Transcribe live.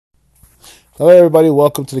Hello, everybody.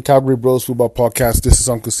 Welcome to the Calgary Bros Football Podcast. This is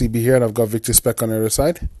Uncle CB here, and I've got Victor Speck on the other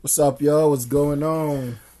side. What's up, y'all? What's going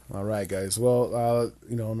on? All right, guys. Well,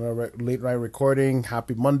 another late night recording.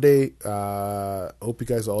 Happy Monday. Hope you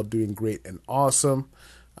guys are all doing great and awesome.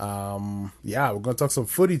 We're going to talk some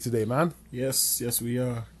footy today, man. Yes, we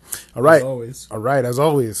are. All right. As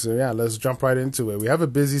always. So, let's jump right into it. We have a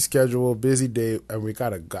busy schedule, busy day, and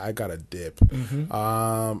I got a dip.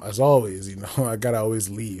 Mm-hmm. As always, I got to always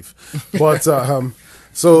leave. But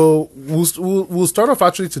so we'll start off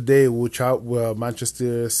actually today. We'll chat with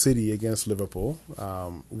Manchester City against Liverpool.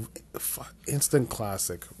 Instant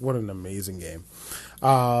classic. What an amazing game.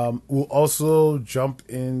 We'll also jump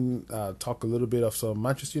in, talk a little bit of some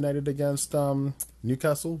Manchester United against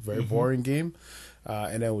Newcastle. Very boring game.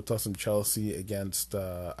 And then we'll talk some Chelsea against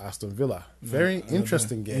Aston Villa. Very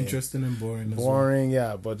interesting game. Interesting and boring. Boring,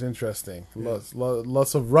 yeah, but interesting. Yeah.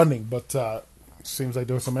 Lots of running, but seems like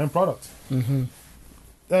there was some end product. Mm-hmm.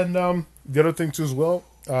 And the other thing too as well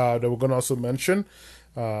that we're going to also mention,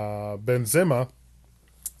 Benzema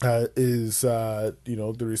is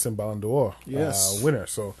the recent Ballon d'Or winner.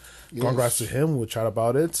 So congrats to him. We'll chat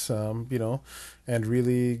about it. And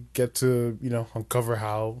really get to uncover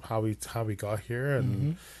how we got here,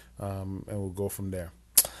 and we'll go from there.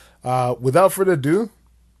 Without further ado,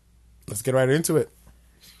 let's get right into it.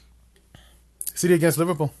 City against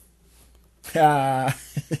Liverpool.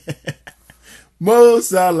 Mo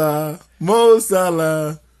Salah,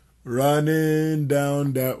 running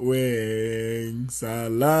down that wing,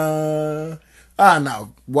 Salah.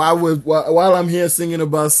 Now while I'm here singing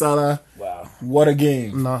about Salah. Wow. What a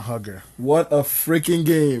game! Not hugger. What a freaking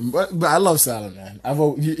game! But I love Salah, man.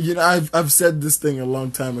 I've said this thing a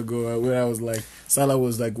long time ago where I was like, Salah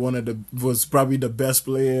was like was probably the best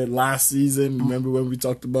player last season. Remember when we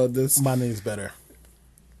talked about this? Mane is better.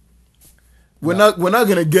 We're not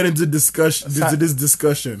gonna get into this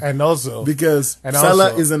discussion, and also because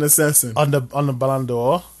Salah is an assassin on the Ballon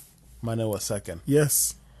d'Or. Mane was second.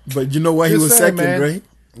 Yes, but you know why he was second, man. Right?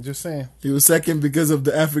 Just saying. He was second because of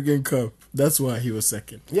the African Cup. That's why he was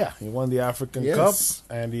second. Yeah, he won the African Cup,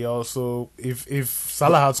 and he also, if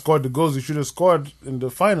Salah had scored the goals he should have scored in the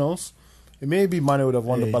finals, it maybe Mane would have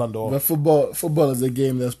won the Ballon d'Or. But football is a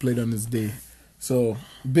game that's played on its day. So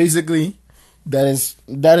basically, that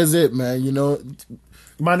is it, man.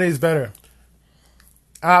 Mane is better.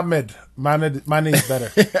 Ahmed, Mane is better.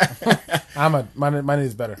 Ahmed, Mane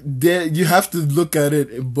is better. You have to look at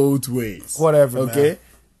it in both ways. Whatever, okay? Man.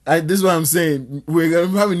 This is what I'm saying. We're going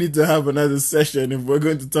to probably need to have another session if we're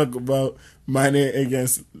going to talk about Mane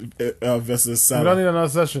against versus Salah. We don't need another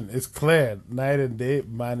session. It's clear. Night and day,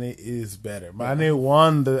 Mane is better. Mane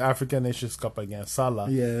won the African Nations Cup against Salah.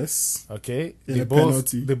 Yes. Okay? They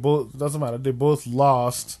both doesn't matter. They both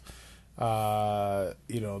lost, the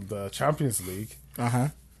Champions League. Uh-huh.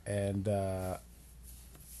 And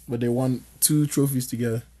but they won 2 trophies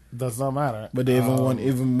together. Does not matter. But they won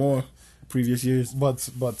even more previous years. But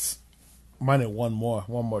Mane won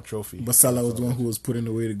one more trophy. But Salah was the one who was putting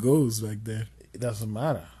away the goals back then. It doesn't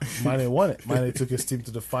matter. Mane won it. Mane took his team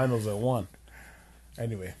to the finals and won.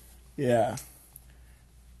 Anyway. Yeah.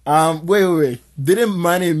 Wait. Didn't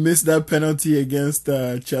Mane miss that penalty against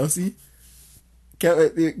Chelsea? No,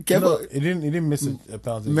 he didn't miss a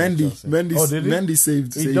penalty. Mendy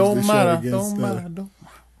saved. It don't matter.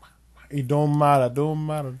 It don't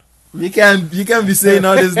matter. You can't be saying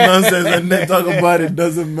all this nonsense and then talk about it.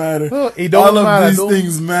 Doesn't matter. No, it don't all matter. Of these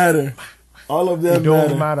things matter. All of them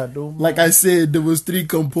don't matter. Don't like I said, there was 3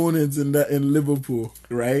 components in Liverpool,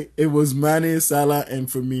 right? It was Mane, Salah, and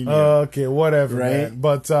Firmino. Okay, whatever, right? Man.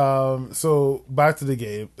 But so back to the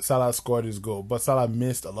game. Salah scored his goal, but Salah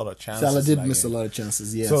missed a lot of chances. Salah did miss a lot of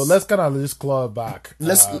chances. Yes. So let's kind of just claw it back.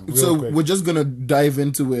 We're just gonna dive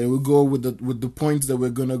into it. We'll go with the points that we're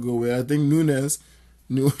gonna go with. I think Nunes.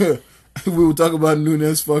 We will talk about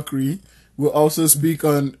Nunes fuckery. We'll also speak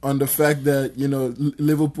on the fact that,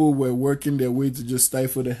 Liverpool were working their way to just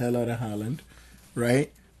stifle the hell out of Haaland,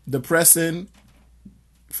 right? The pressing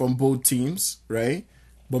from both teams, right?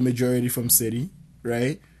 But majority from City,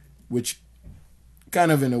 right? Which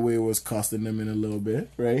kind of in a way was costing them in a little bit,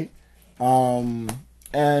 right?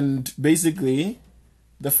 And basically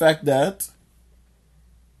the fact that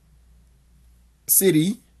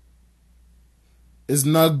City is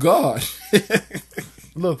not God.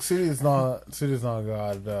 Look, City's not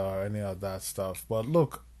God or any of that stuff. But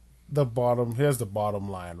look, here's the bottom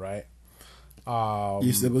line, right?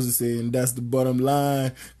 You're supposed to say, and that's the bottom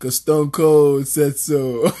line, because Stone Cold said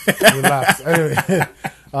so. Relax. Anyway,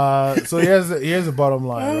 so here's the bottom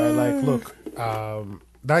line, right? Like, look,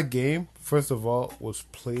 that game, first of all, was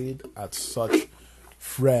played at such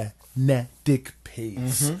freaking frenetic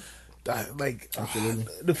pace.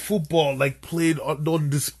 The football like played on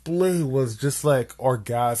display was just like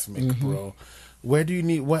orgasmic, bro. Where do you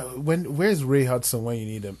need where's Ray Hudson when you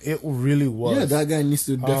need him? It really was. Yeah, that guy needs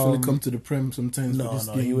to definitely come to the Prem sometimes. No,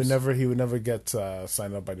 he would never get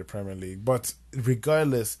signed up by the Premier League. But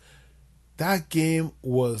regardless, that game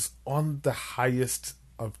was on the highest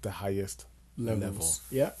of the highest level.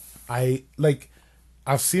 Yeah, I've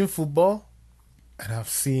seen football, and I've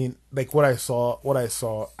seen like what I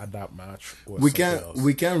saw at that match was we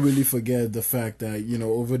can't really forget the fact that, you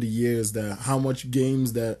know, over the years that how much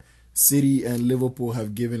games that City and Liverpool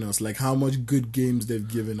have given us, like how much good games they've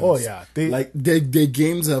given us. Oh yeah, their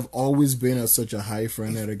games have always been at such a high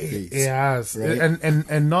frenetic pace. It has, right?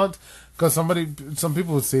 and not because some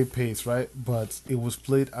people would say pace, right? But it was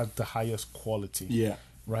played at the highest quality. Yeah,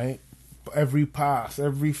 right. Every pass,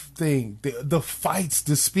 everything, the fights,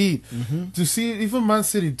 the speed. To see even Man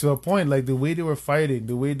City to a point, like the way they were fighting,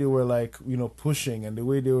 the way they were like, you know, pushing, and the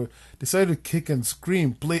way they decided to kick and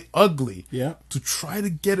scream, play ugly, to try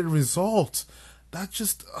to get a result. That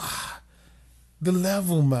just the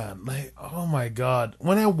level, man. Like, oh my god,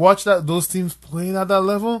 when I watched those teams playing at that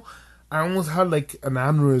level, I almost had like an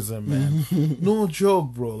aneurysm, man. No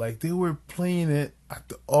joke, bro. Like they were playing it at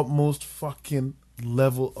the utmost fucking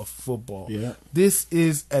level of football. Yeah, this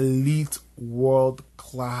is elite world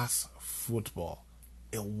class football.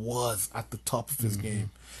 It was at the top of his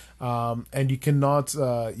game, and you cannot.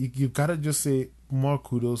 You gotta just say more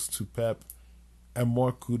kudos to Pep, and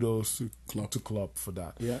more kudos to Klopp for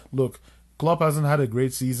that. Yeah, look, Klopp hasn't had a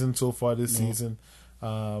great season so far this season.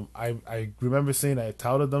 I remember saying I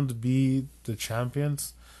touted them to be the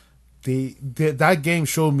champions. That game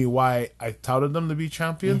showed me why I touted them to be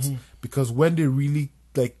champions, because when they really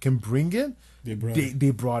like can bring it, they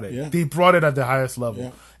brought it. Yeah. They brought it at the highest level.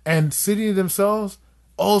 Yeah. And City themselves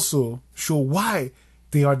also show why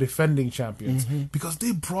they are defending champions, because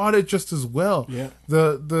they brought it just as well. Yeah.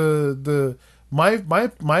 My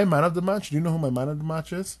man of the match. Do you know who my man of the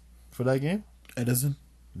match is for that game? Ederson?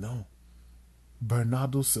 No,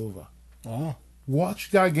 Bernardo Silva. Oh, watch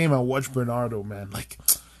that game and watch Bernardo, man. Like,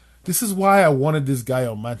 this is why I wanted this guy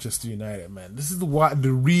on Manchester United, man. This is the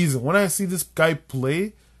reason. When I see this guy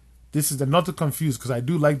play, this is not to confuse, because I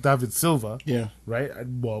do like David Silva. Yeah. Right?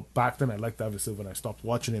 Back then I liked David Silva, and I stopped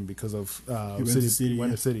watching him because of went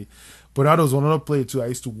to City. Bernardo's one other player too I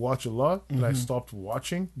used to watch a lot, and I stopped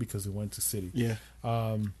watching because he went to City. Yeah.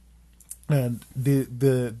 And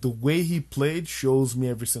the way he played shows me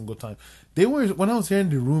every single time. When I was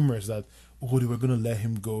hearing the rumors that they were gonna let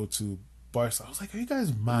him go to Barca, I was like, are you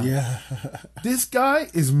guys mad? Yeah. This guy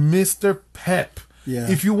is Mr. Pep. Yeah.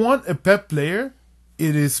 If you want a Pep player,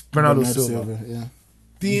 it is Bernardo Silva. Yeah.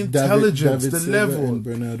 The intelligence, David the Silva level, and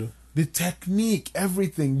Bernardo. the technique,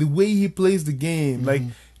 everything, the way he plays the game, like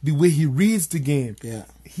the way he reads the game. Yeah.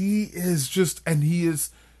 He is just, and he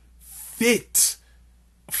is fit.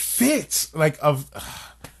 Like,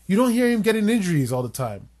 you don't hear him getting injuries all the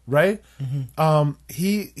time, right?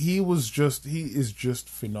 He is just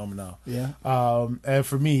phenomenal. Yeah. And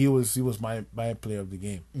for me, he was my player of the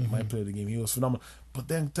game. My player of the game. He was phenomenal. But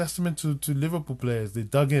then testament to Liverpool players, they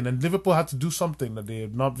dug in, and Liverpool had to do something that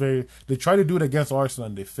they tried to do it against Arsenal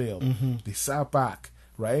and they failed. They sat back,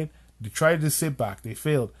 right? They tried to sit back, they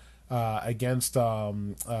failed. Against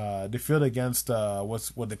what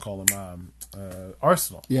they call them,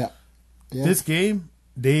 Arsenal. Yeah. This game,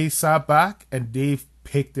 they sat back and they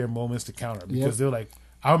picked their moments to counter, because they're like,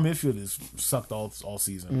 our midfield is sucked all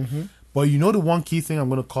season. But you know the one key thing I'm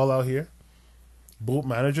going to call out here, both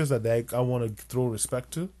managers that I want to throw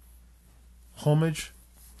respect to, homage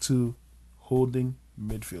to holding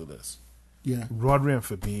midfielders. Yeah. Rodri and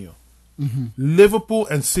Fabinho. Liverpool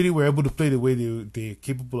and City were able to play the way they're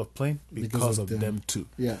capable of playing because of them too.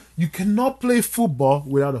 Yeah. You cannot play football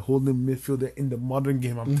without a holding midfielder in the modern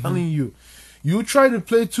game. I'm telling you. You try to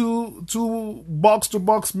play two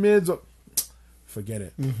box-to-box mids, forget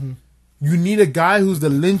it. You need a guy who's the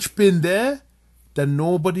linchpin there that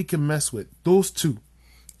nobody can mess with. Those two.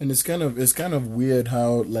 And it's kind of weird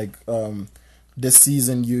how, like, this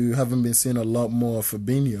season you haven't been seeing a lot more of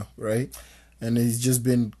Fabinho, right? And he's just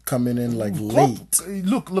been coming in like Klopp, late.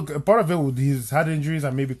 Look. A part of it, he's had injuries,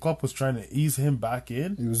 and maybe Klopp was trying to ease him back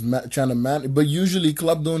in. He was trying to manage, but usually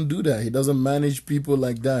Klopp don't do that. He doesn't manage people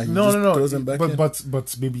like that. He just throws them back in.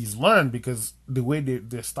 But maybe he's learned, because the way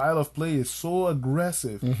their style of play is so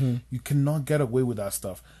aggressive, you cannot get away with that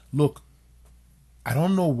stuff. Look, I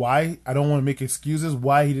don't know why. I don't want to make excuses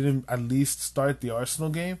why he didn't at least start the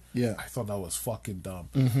Arsenal game. Yeah, I thought that was fucking dumb.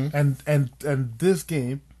 And this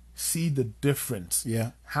game, see the difference.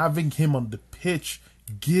 Yeah. Having him on the pitch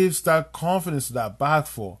gives that confidence to that back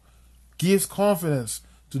four, gives confidence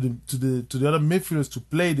to the other midfielders to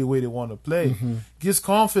play the way they want to play, gives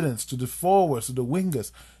confidence to the forwards, to the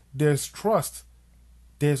wingers. There's trust,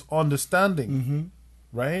 there's understanding,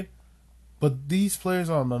 right? But these players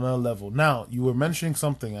are on another level. Now, you were mentioning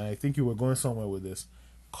something, and I think you were going somewhere with this,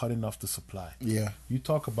 cutting off the supply. Yeah. You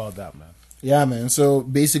talk about that, man. Yeah, man. So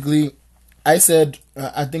basically, I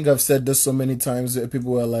think I've said this so many times that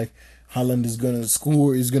people are like, Haaland is going to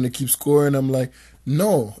score, he's going to keep scoring. I'm like,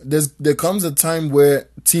 no, there comes a time where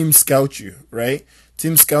teams scout you, right?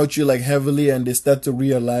 Teams scout you like heavily, and they start to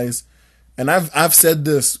realize, and I've said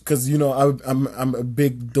this because, you know, I'm a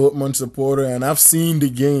big Dortmund supporter, and I've seen the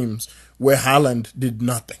games where Haaland did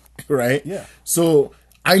nothing, right? Yeah. So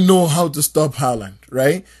I know how to stop Haaland,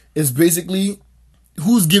 right? It's basically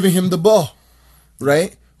who's giving him the ball,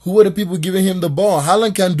 right? Who are the people giving him the ball?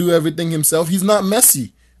 Haaland can't do everything himself. He's not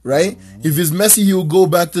Messi, right? If it's Messi, he'll go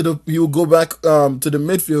back to the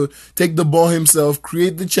midfield, take the ball himself,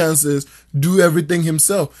 create the chances, do everything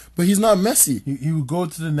himself. But he's not Messi. He would go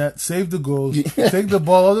to the net, save the goals, take the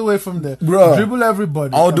ball all the way from there, Bruh, dribble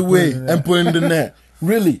everybody, all the way, and put it in the net.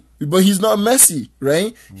 Really. But he's not Messi,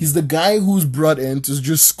 right? He's the guy who's brought in to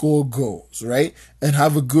just score goals, right? And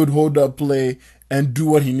have a good hold-up play and do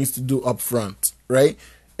what he needs to do up front, right?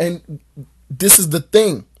 And this is the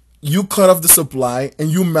thing. You cut off the supply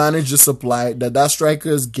and you manage the supply that striker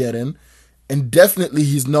is getting, and definitely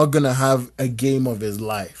he's not going to have a game of his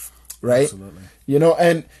life, right? Absolutely. You know,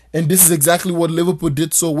 and this is exactly what Liverpool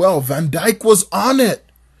did so well. Van Dijk was on it.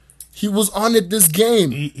 He was on it this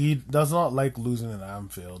game. He does not like losing at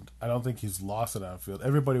Anfield. I don't think he's lost at Anfield.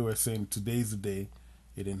 Everybody was saying today's the day.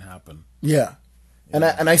 It didn't happen. Yeah. And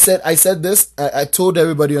I said this. I told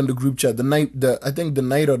everybody on the group chat the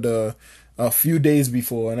night or a few days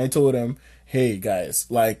before, and I told them, hey guys,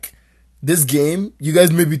 like, this game, you guys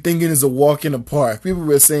may be thinking is a walk in the park. People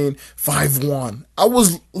were saying 5-1. I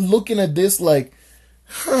was looking at this like,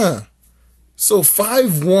 so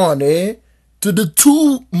 5-1, eh? To the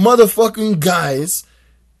two motherfucking guys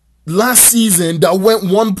last season that went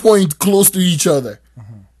 1 point close to each other.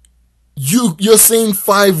 You're saying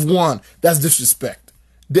 5-1. That's disrespect.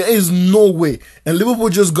 There is no way. And Liverpool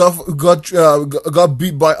just got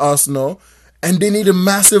beat by Arsenal, and they need a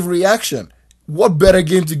massive reaction. What better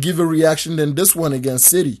game to give a reaction than this one against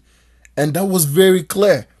City? And that was very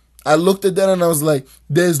clear. I looked at that and I was like,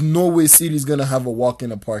 there's no way City's going to have a walk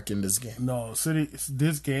in the park in this game. No, City,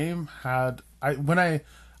 this game had...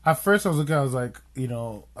 At first I was looking, I was like, you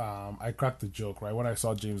know, I cracked the joke, right? When I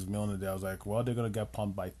saw James Milner there, I was like, well, they're going to get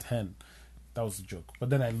pumped by 10. That was the joke.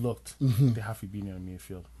 But then I looked. They have Fabinho in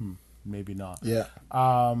midfield. Maybe not. Yeah.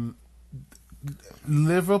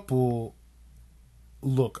 Liverpool,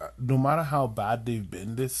 look, no matter how bad they've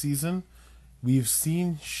been this season, we've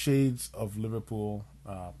seen shades of Liverpool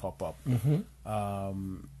pop up.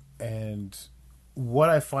 And what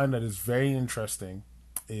I find that is very interesting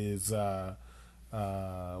is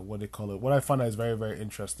what they call it. What I find that is very, very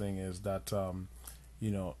interesting is that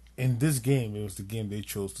you know, in this game, it was the game they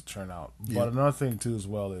chose to turn out. But another thing too, as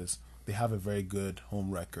well, is they have a very good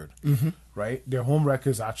home record, right? Their home record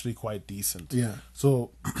is actually quite decent. Yeah.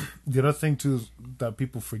 So the other thing too is that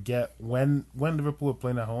people forget when Liverpool are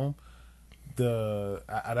playing at home,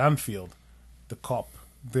 at Anfield, the Kop,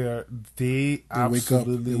 they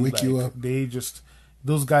absolutely wake you up. They just,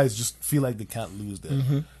 those guys just feel like they can't lose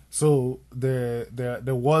there. So there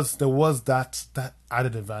was that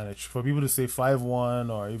added advantage for people to say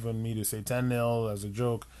 5-1 or even me to say 10-0 as a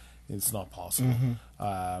joke. It's not possible.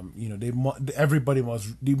 You know, everybody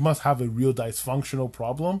must have a real dysfunctional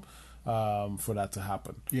problem for that to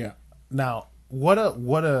happen. Yeah. Now, what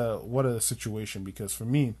a situation, because for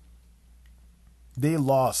me, they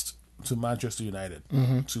lost to Manchester United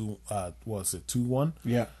to what was it, 2-1?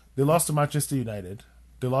 Yeah. They lost to Manchester United.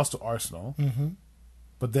 They lost to Arsenal.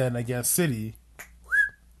 But then against City,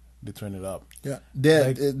 they turn it up. Yeah,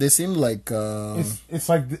 they seem like it's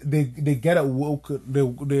like they get awoken.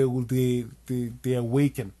 They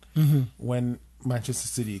awaken when Manchester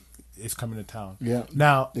City is coming to town. Yeah.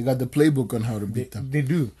 Now they got the playbook on how to beat them. They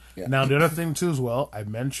do. Yeah. Now the other thing too, as well, I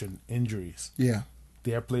mentioned injuries. Yeah.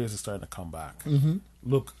 Their players are starting to come back.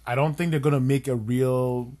 Look, I don't think they're gonna make a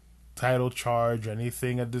real title charge or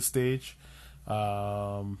anything at this stage.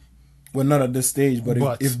 Well, not at this stage,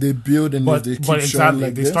 but if they build and if they keep showing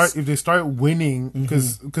like this, if they start winning,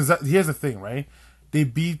 because here's the thing, right? They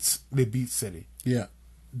beat City. Yeah.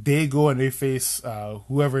 They go and they face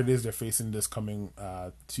whoever it is they're facing this coming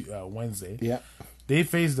Wednesday. Yeah. They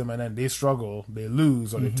face them and then they struggle, they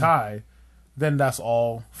lose or they tie. Then that's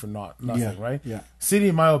all for nothing, right? Yeah. City,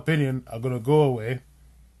 in my opinion, are gonna go away.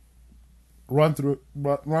 run through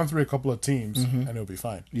a couple of teams, and it'll be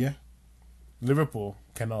fine. Yeah. Liverpool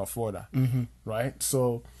cannot afford that, right?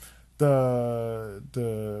 So,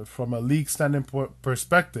 the from a league standing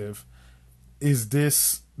perspective, do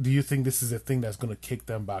you think this is a thing that's going to kick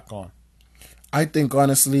them back on? I think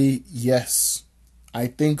honestly, yes.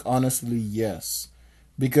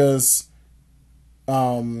 Because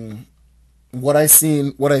what I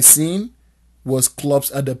seen was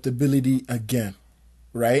Klopp's adaptability again,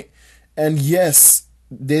 right? And yes,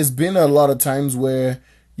 there's been a lot of times where,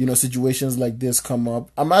 you know, situations like this come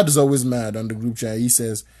up. Ahmad is always mad on the group chat. He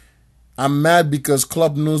says, I'm mad because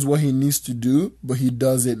Klopp knows what he needs to do, but he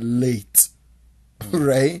does it late.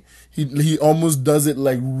 Right? He almost does it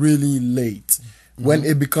like really late. When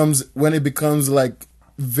it becomes like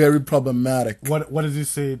very problematic. What does he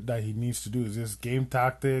say that he needs to do? Is this game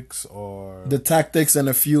tactics or the tactics and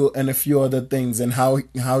a few other things, and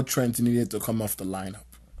how Trent needed to come off the lineup,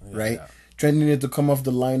 right? Yeah. Trent needed to come off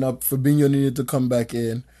the lineup. Fabinho needed to come back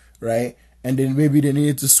in, right? And then maybe they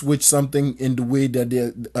needed to switch something in the way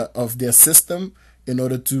that of their system in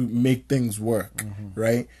order to make things work,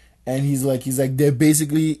 right? And he's like they're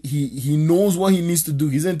basically he knows what he needs to do.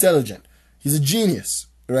 He's intelligent. He's a genius,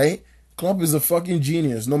 right? Klopp is a fucking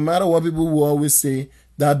genius. No matter what people will always say,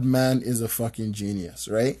 that man is a fucking genius,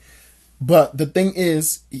 right? But the thing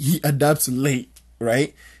is, he adapts late,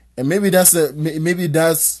 right? And maybe that's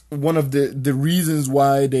one of the reasons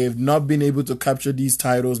why they've not been able to capture these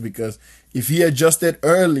titles, because if he adjusted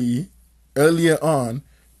earlier on,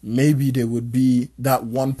 maybe they would be that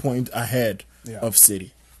 1 point ahead of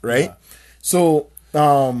City, right? Yeah. So,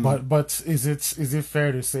 but is it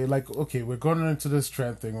fair to say, like, okay, we're going into this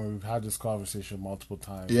trend thing where we've had this conversation multiple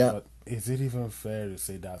times, but is it even fair to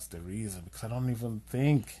say that's the reason? Because I don't even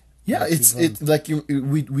think. Yeah, it's like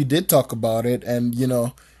we did talk about it, and you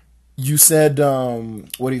know, you said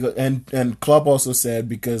and Klopp also said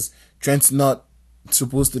because Trent's not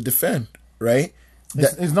supposed to defend, right?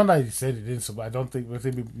 It's not that he said he didn't, but I think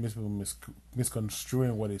people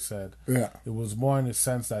misconstruing what he said. Yeah, it was more in the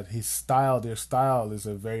sense that their style is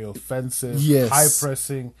a very offensive, high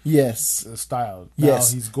pressing, style. Now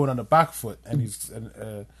he's going on the back foot, and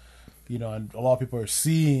and a lot of people are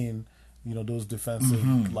seeing, those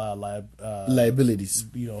defensive liabilities,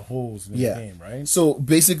 holes in the game, right? So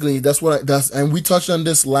basically, and we touched on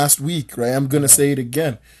this last week, right? I'm gonna say it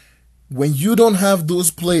again. When you don't have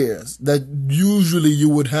those players that usually you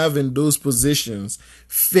would have in those positions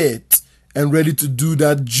fit and ready to do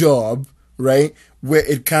that job, right, where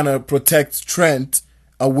it kind of protects Trent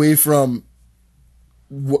away from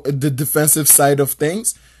the defensive side of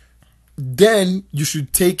things, then you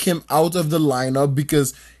should take him out of the lineup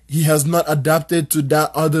because he has not adapted to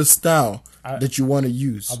that other style that you want to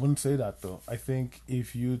use. I wouldn't say that, though. I think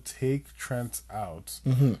if you take Trent out,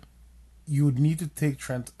 you would need to take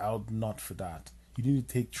Trent out not for that. You need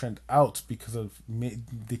to take Trent out because of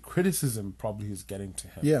the criticism probably he's getting to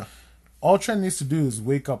him. Yeah. All Trent needs to do is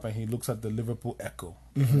wake up and he looks at the Liverpool Echo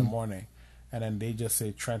in the morning, and then they just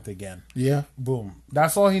say Trent again. Yeah. Boom.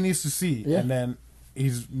 That's all he needs to see. Yeah. And then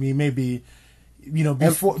he may be,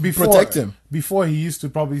 before protect him. Before he used to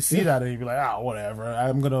probably see that and he'd be like, whatever,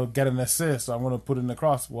 I'm going to get an assist, so I'm going to put it in the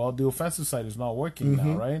cross. Well, the offensive side is not working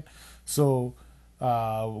now, right? So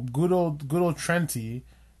good old Trenty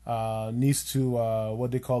needs to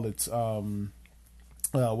what they call it. Good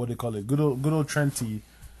old Trenty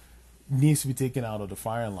needs to be taken out of the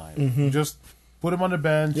firing line. Just put him on the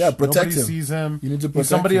bench. Yeah, protect Nobody him. sees him. You need to protect if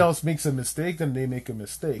somebody him. else makes a mistake, then they make a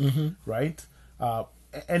mistake, right?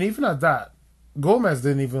 And even at that, Gomez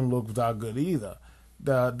didn't even look that good either.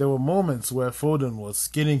 There were moments where Foden was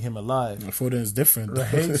skinning him alive. Foden is different,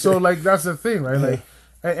 right? So that's the thing, right?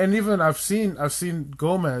 Yeah. And even I've seen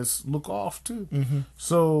Gomez look off too.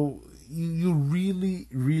 So you really,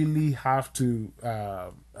 really have to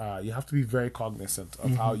be very cognizant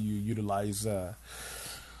of how you utilize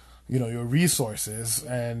your resources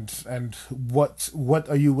and what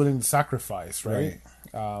are you willing to sacrifice, right?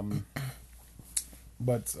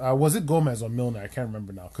 But was it Gomez or Milner? I can't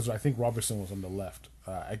remember now because I think Robertson was on the left.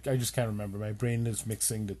 I just can't remember. My brain is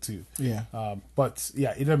mixing the two. Yeah. But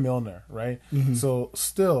yeah, either Milner, right? So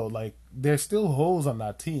still, there's still holes on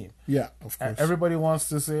that team. Yeah, of course. Everybody wants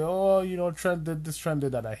to say, Trent did this, Trent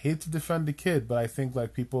did that. I hate to defend the kid, but I think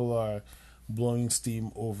people are blowing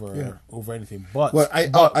steam over anything. But I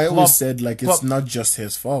always said it's not just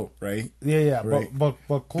his fault, right? Yeah. Right.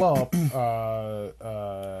 But Klopp,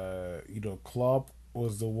 Klopp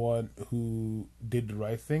was the one who did the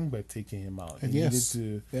right thing by taking him out. He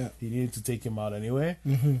needed to take him out anyway,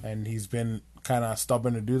 and he's been kind of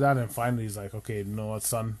stubborn to do that. And finally, he's like, "Okay, you know what,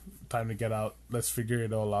 son? Time to get out. Let's figure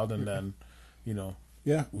it all out, and then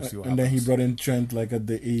Yeah, we'll see what and happens. then he brought in Trent like at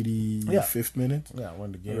the 85th minute. Yeah,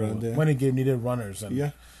 when the game needed runners, and yeah,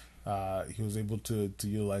 he was able to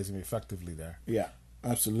utilize him effectively there. Yeah,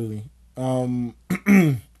 absolutely. Darwin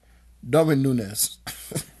Núñez,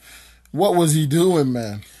 what was he doing,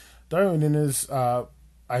 man? Darwin Núñez,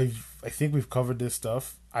 I think we've covered this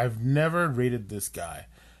stuff. I've never rated this guy.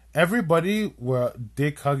 Everybody were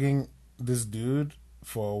dick hugging this dude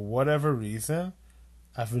for whatever reason.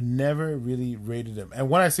 I've never really rated him. And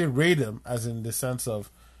when I say rate him, as in the sense of,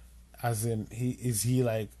 is he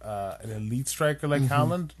like an elite striker like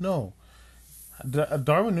Haaland? No.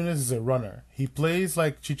 Darwin Núñez is a runner. He plays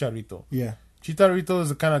like Chicharito. Yeah. Chicharito is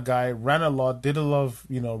the kind of guy, ran a lot, did a lot of,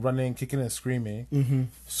 running, kicking and screaming,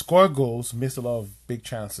 scored goals, missed a lot of big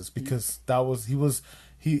chances because he was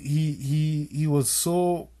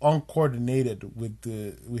so uncoordinated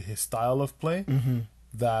with his style of play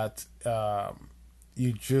that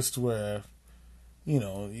you just were, he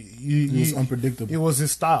was unpredictable. It was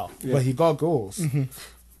his style, but he got goals.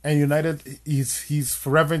 And United, he's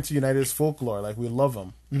forever into United's folklore. Like, we love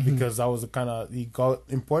him because that was the kind of, he got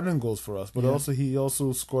important goals for us. But he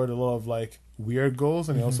also scored a lot of like weird goals,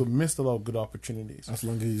 and he also missed a lot of good opportunities. As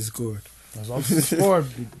long as he scored. As long as he scored,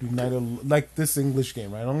 United, like this English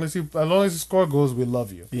game, right? As long as you score goals, we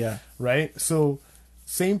love you. Yeah. Right? So,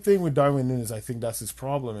 same thing with Darwin Núñez. I think that's his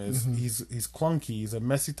problem. Is he's clunky. He's a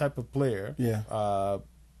messy type of player. Yeah.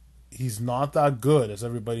 He's not that good as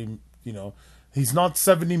everybody, He's not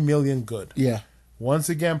 70 million good. Yeah. Once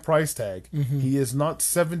again, price tag. He is not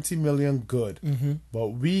 70 million good. But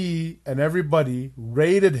we and everybody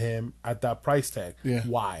rated him at that price tag. Yeah.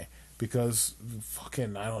 Why? Because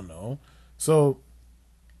fucking, I don't know. So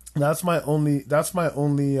that's my only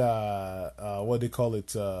what they call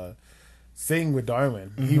it, thing with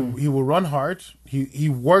Darwin. He will run hard. He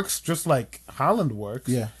works just like Haaland works.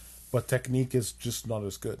 Yeah. But technique is just not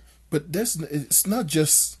as good. But it's not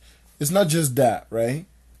just that, right?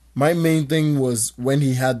 My main thing was when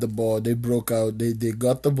he had the ball, they broke out. They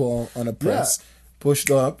got the ball on a press, pushed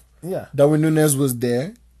up. Yeah. Darwin Núñez was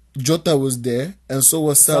there. Jota was there, and so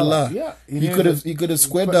was Salah. Yeah. He could have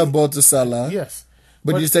squared that ball to Salah. Yes.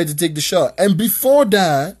 But he decided to take the shot. And before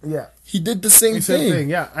that, he did the same thing.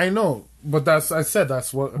 Yeah, I know. But that's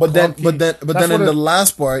what. But then in the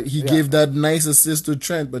last part, he gave that nice assist to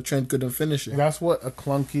Trent, but Trent couldn't finish it. That's what a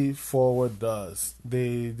clunky forward does.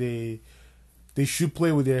 They should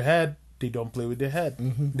play with their head. They don't play with their head.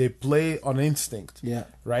 They play on instinct. Yeah.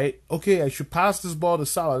 Right? Okay, I should pass this ball to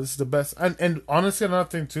Salah. This is the best. And honestly, another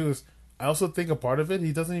thing too is I also think a part of it,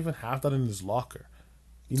 he doesn't even have that in his locker.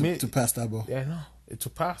 To pass that ball. Yeah, no. To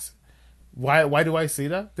pass. Why do I say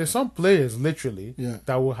that? There's some players literally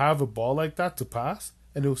that will have a ball like that to pass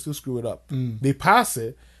and they will still screw it up. They pass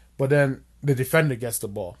it, but then the defender gets the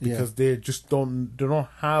ball because they just don't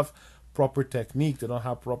have proper technique. They don't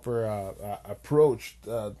have proper approach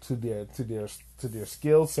to their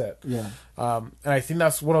skill set. Yeah. And I think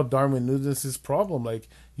that's one of Darwin Núñez's problem. Like,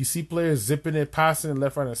 you see players zipping it, passing it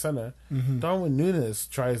left, right, and center. Darwin Núñez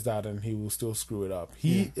tries that and he will still screw it up.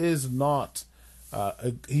 He is not.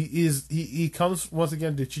 He comes once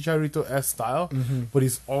again the Chicharito-esque style, but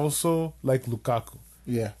he's also like Lukaku.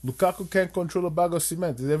 Yeah. Lukaku can't control a bag of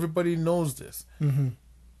cement. Everybody knows this.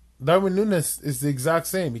 Darwin Núñez is the exact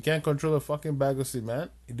same. He can't control a fucking bag of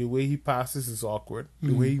cement. The way he passes is awkward.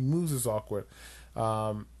 The way he moves is awkward.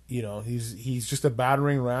 He's just a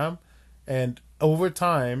battering ram, and over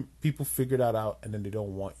time, people figure that out, and then they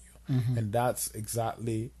don't want you. And that's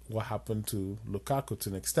exactly what happened to Lukaku to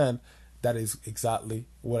an extent. That is exactly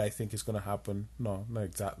what I think is going to happen. No, not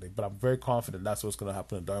exactly, but I'm very confident that's what's going to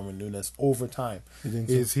happen to Darwin Núñez over time.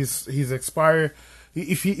 He's expired.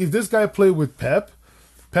 If this guy played with Pep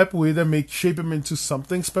will either shape him into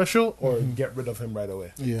something special or get rid of him right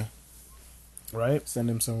away. Yeah. Right? Send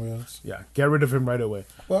him somewhere else. Yeah, get rid of him right away.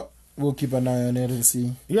 Well, we'll keep an eye on it and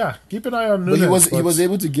see. Yeah, keep an eye on Núñez. But he was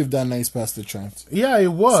able to give that nice pass to Trent. Yeah,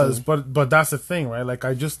 it was, but that's the thing, right? Like,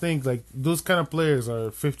 I just think like those kind of players are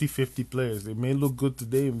 50-50 players. They may look good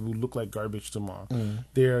today and will look like garbage tomorrow.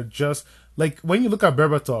 They're just like when you look at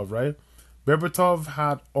Berbatov, right? Berbatov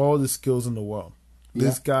had all the skills in the world.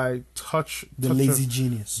 This guy lazy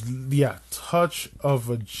genius. Yeah, touch of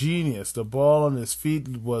a genius. The ball on his feet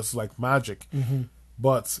was like magic.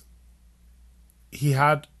 But he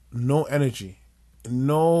had no energy,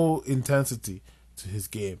 no intensity to his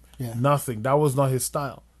game. Yeah. Nothing. That was not his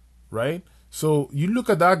style, right? So you look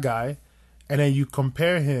at that guy and then you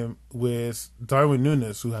compare him with Darwin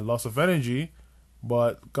Núñez, who had lots of energy,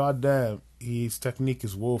 but goddamn, his technique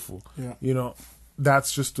is woeful. Yeah.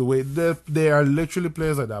 That's just the way they are. Literally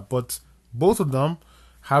players like that. But both of them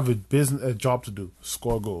have a job to do: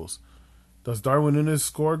 score goals. Does Darwin Núñez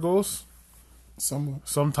score goals? Somewhat.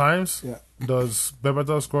 Sometimes. Yeah. Does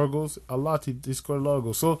Bebeto score goals? A lot. He scored a lot of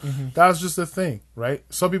goals. So that's just the thing, right?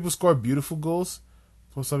 Some people score beautiful goals,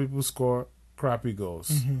 but some people score crappy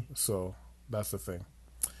goals. So that's the thing.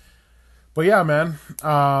 But yeah, man.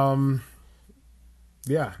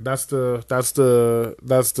 Yeah, that's the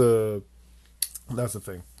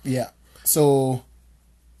thing. Yeah. So,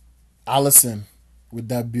 Alisson with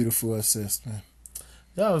that beautiful assist, man.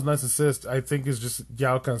 Yeah, it was a nice assist. I think it's just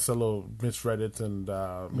João Cancelo misread it and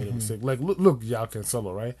made a mistake. Like, look, João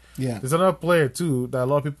Cancelo, right? Yeah. There's another player, too, that a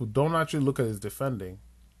lot of people don't actually look at his defending.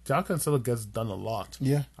 João Cancelo gets done a lot.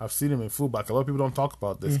 Yeah. I've seen him in fullback. A lot of people don't talk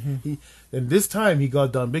about this. And this time, he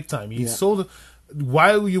got done big time. He sold.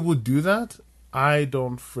 Why you would do that, I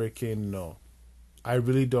don't freaking know. I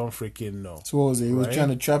really don't freaking know. So what was it? He was trying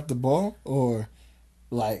to trap the ball, or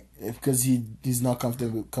like because he's not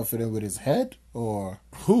confident with his head, or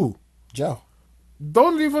who? Joe.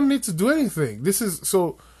 Don't even need to do anything. This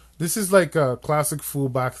is like a classic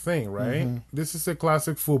fullback thing, right? This is a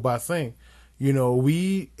classic fullback thing. You know,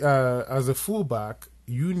 we as a fullback,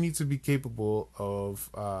 you need to be capable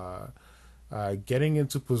of getting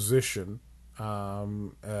into position.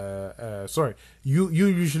 Sorry, you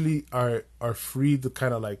usually are free to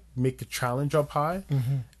kind of like make a challenge up high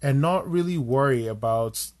and not really worry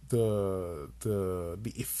about the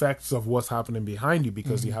effects of what's happening behind you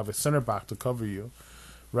because you have a center back to cover you,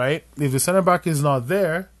 right? If the center back is not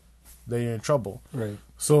there, then you're in trouble. Right.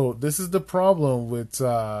 So this is the problem with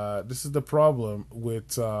João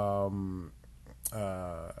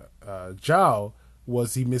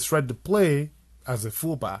was he misread the play as a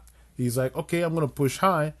fullback. He's like, okay, I'm going to push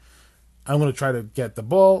high. I'm going to try to get the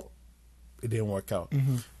ball. It didn't work out.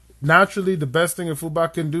 Naturally, the best thing a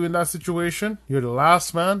fullback can do in that situation, you're the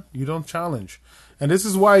last man, you don't challenge. And this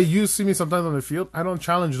is why you see me sometimes on the field, I don't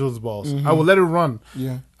challenge those balls. I will let it run.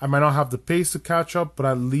 Yeah. I might not have the pace to catch up, but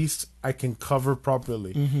at least I can cover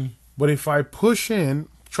properly. But if I push in,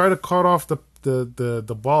 try to cut off the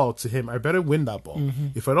ball to him, I better win that ball.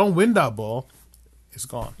 If I don't win that ball, it's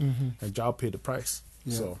gone. And João paid the price.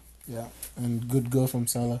 Yeah. So. Yeah, and good goal from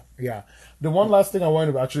Salah. Yeah. The one last thing I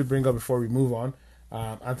wanted to actually bring up before we move on,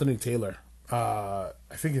 Anthony Taylor. I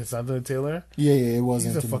think it's Anthony Taylor. Yeah, it was.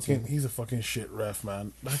 He's a fucking shit ref,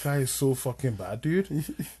 man. That guy is so fucking bad, dude.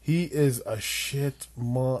 He is a shit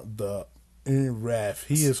mother ref.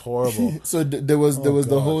 He is horrible. So there was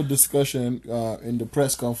the whole discussion in the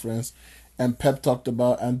press conference, and Pep talked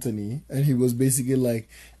about Anthony, and he was basically like,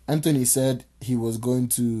 Anthony said he was going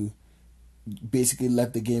to basically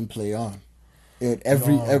let the game play on. With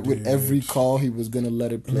every call, he was gonna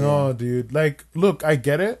let it play. No, on. dude. Like, look, I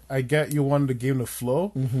get it. I get you wanted the game to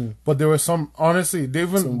flow, but there were some. Honestly,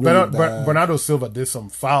 Bernardo Silva did some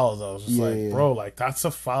fouls. I was just bro, like that's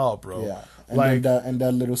a foul, bro. Yeah, and like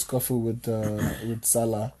that little scuffle with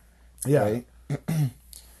Salah. Yeah. Right?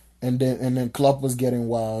 And then Klopp was getting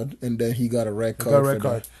wild, and then he got a red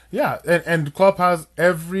card. Yeah, and Klopp has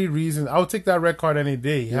every reason. I would take that red card any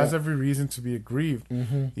day. He has every reason to be aggrieved.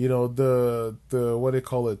 You know, the what they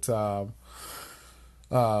call it, what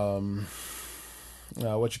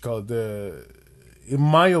you call it, in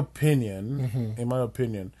my opinion,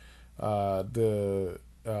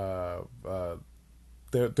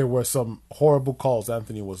 there were some horrible calls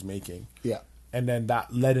Anthony was making. Yeah. And then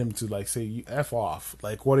that led him to like say, "You F off!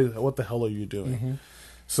 Like what the hell are you doing?"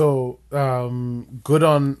 So good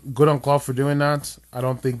on Klopp for doing that. I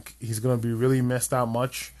don't think he's gonna be really missed out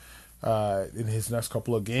much in his next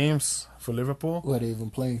couple of games for Liverpool. Who are they even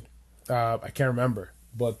playing? I can't remember,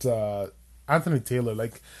 but Anthony Taylor,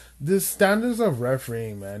 like the standards of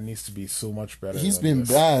refereeing, man, needs to be so much better. He's been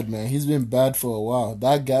bad, man. He's been bad for a while.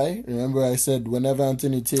 That guy, remember I said whenever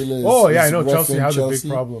Anthony Taylor is I know Chelsea has a big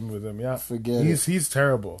problem with him. Yeah, he's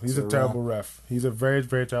terrible. He's a terrible ref. He's a very,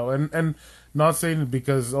 very terrible. And not saying it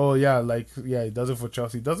because he does it for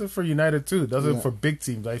Chelsea. He does it for United too. Does it for big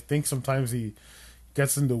teams. I think sometimes he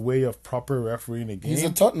gets in the way of proper refereeing a game. He's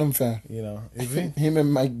a Tottenham fan. You know, is he? Him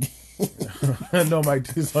and Mike Dean. No, Mike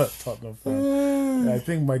Dean's not a Tottenham fan. I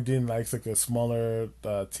think Mike Dean likes like a smaller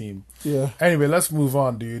team. Yeah. Anyway, let's move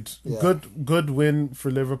on, dude. Yeah. Good win for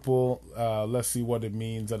Liverpool. Let's see what it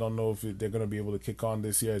means. I don't know if they're going to be able to kick on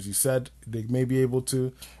this year, as you said. They may be able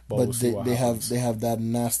to, but we'll see what happens. They have that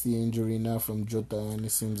nasty injury now from Jota, and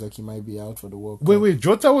it seems like he might be out for the World Cup. Wait,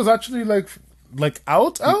 Jota was actually like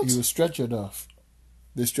out? He was stretchered off.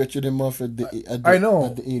 They stretched him off at the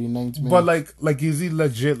 89th minute. But like is he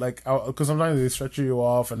legit? Like, because sometimes they stretch you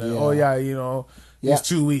off and then Yeah, these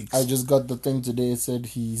 2 weeks. I just got the thing today. It said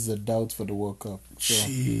he's a doubt for the World Cup. So,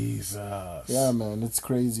 Jesus. yeah, man, it's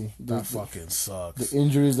crazy. That fucking sucks. The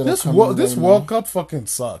injuries that this are coming this right World now, Cup fucking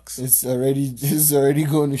sucks. It's already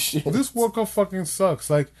going to shit. This World Cup fucking sucks.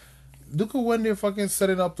 Like, look at when they're fucking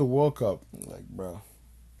setting up the World Cup. Like, bro.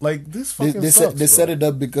 Like, this fucking sucks, they set it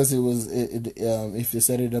up because it was if they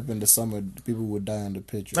set it up in the summer, people would die on the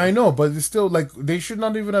pitch. Right? I know, but it's still like they should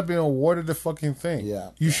not even have been awarded the fucking thing. Yeah,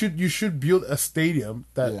 you should build a stadium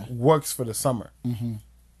that works for the summer. Mm-hmm.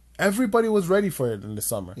 Everybody was ready for it in the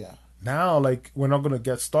summer. Yeah. Now, like, we're not gonna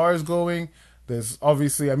get stars going. There's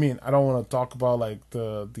obviously, I mean, I don't want to talk about like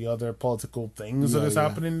the other political things that is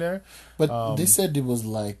happening there. But they said it was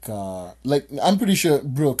like I'm pretty sure,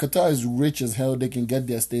 bro, Qatar is rich as hell. They can get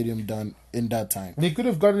their stadium done in that time. They could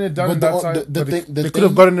have gotten it done But in that time. They could thing-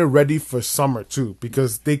 have gotten it ready for summer too,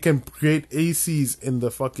 because they can create ACs in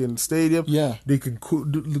the fucking stadium. Yeah. They can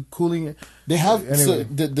do the cooling it. They have Anyway.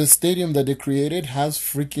 so the stadium that they created has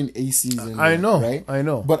freaking ACs in I there, know, right? I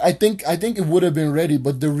know. But I think it would have been ready.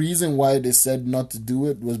 But the reason why they said not to do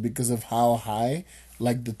it was because of how high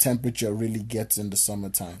like the temperature really gets in the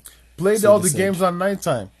summertime. Played So all they the games on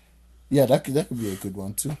nighttime. Yeah, that could be a good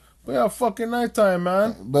one too. But yeah, fucking nighttime,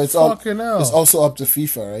 man. But it's fucking hell. It's also up to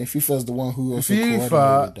FIFA, right? FIFA is the one who also coordinated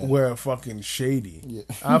FIFA that. were fucking shady. Yeah.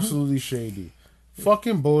 Absolutely shady.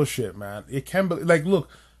 Fucking bullshit, man. It can be like, look,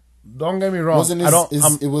 don't get me wrong. Wasn't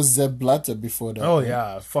it was Sepp Blatter before that? Oh right?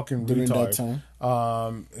 yeah, fucking During retard. that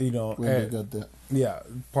time, You know, when they got that. yeah.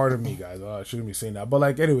 Pardon me, guys. I shouldn't be saying that. But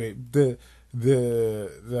like, anyway,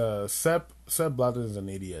 the Sepp Blatter is an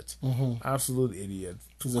idiot. Mm-hmm. Absolute idiot.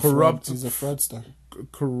 He's a Corrupt. He's a fraudster.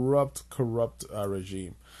 Corrupt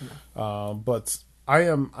regime. But I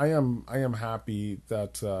am happy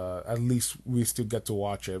that at least we still get to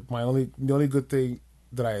watch it. The only good thing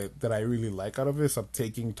that I really like out of this, I'm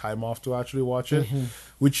taking time off to actually watch it,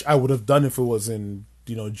 which I would have done if it was in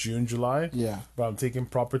June, July. Yeah. But I'm taking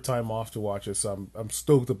proper time off to watch it, so I'm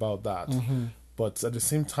stoked about that. But at the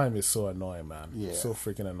same time, it's so annoying, man. Yeah. So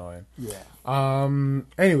freaking annoying. Yeah.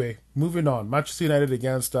 Anyway, moving on. Manchester United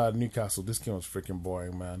against Newcastle. This game was freaking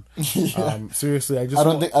boring, man. Seriously, I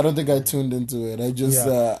don't think I tuned into it. I just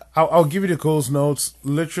I'll give you the Cole's notes.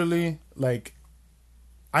 Literally, like,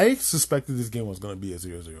 I suspected this game was gonna be a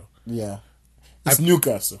 0-0. Yeah. It's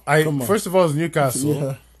Newcastle. Come on. First of all, it's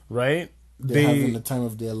Newcastle, right? They're having the time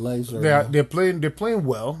of their lives right now. They're playing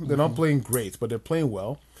well. They're not playing great, but they're playing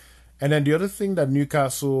well. And then the other thing that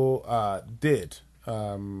Newcastle did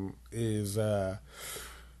is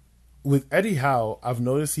with Eddie Howe, I've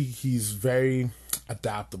noticed he's very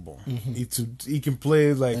adaptable. He can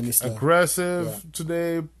play like aggressive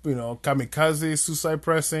today, kamikaze, suicide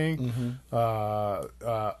pressing,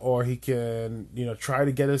 or he can try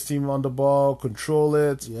to get his team on the ball, control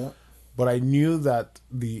it. Yeah. But I knew that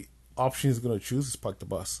the option he's going to choose is park the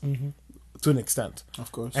bus. To an extent,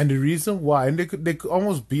 of course, and the reason why, and they could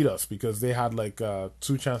almost beat us because they had like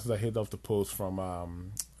 2 chances that hit off the post from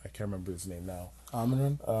I can't remember his name now.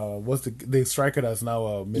 Amaran? What's the striker that's now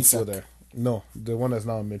a midfielder? Isak. No, the one that's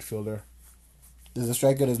now a midfielder. There's a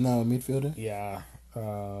striker that's now a midfielder. Yeah,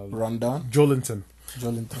 Rondon. Jolinton.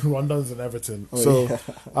 Rondon's in Everton.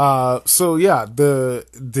 So yeah, the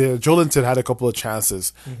Jolinton had a couple of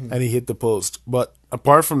chances and he hit the post, but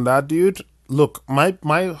apart from that, dude. Look, my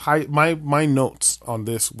notes on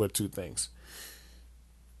this were 2 things.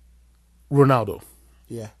 Ronaldo.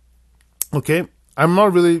 Yeah. Okay? I'm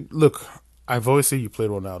not really... Look, I've always said you play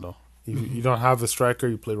Ronaldo. You don't have a striker,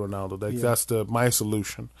 you play Ronaldo. That's my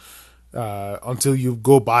solution. Until you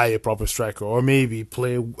go buy a proper striker, or maybe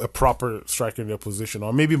play a proper striker in their position,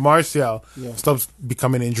 or maybe Martial stops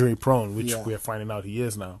becoming injury prone, which we are finding out he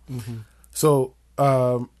is now. So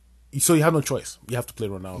you have no choice. You have to play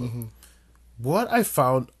Ronaldo. What I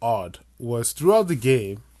found odd was throughout the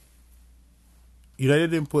game,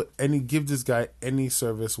 United didn't give this guy any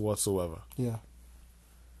service whatsoever. Yeah.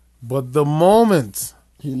 But the moment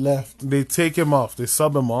he left, they take him off, they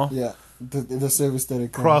sub him off. Yeah. The service that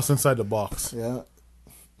it cross inside the box. Yeah.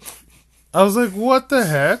 I was like, what the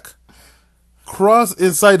heck? Cross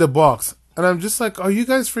inside the box. And I'm just like, are you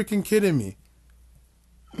guys freaking kidding me?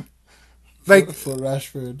 Like for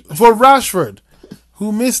Rashford. For Rashford,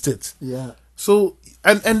 who missed it. Yeah. So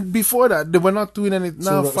and before that, they were not doing anything.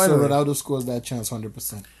 Now finally, so Ronaldo scores that chance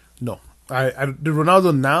 100%. No, the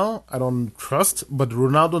Ronaldo now I don't trust, but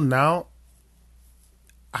Ronaldo now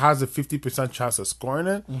has a 50% chance of scoring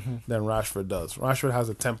it than Rashford does. Rashford has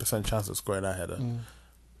a 10% chance of scoring that header.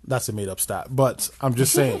 That's a made up stat, but I'm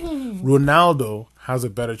just saying Ronaldo has a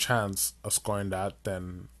better chance of scoring that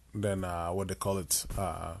than what they call it.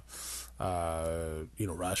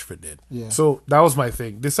 Rashford did. Yeah. So that was my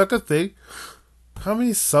thing. The second thing, how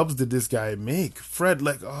many subs did this guy make? Fred,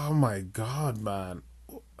 like, oh my God, man.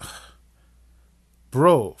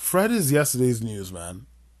 Bro, Fred is yesterday's news, man.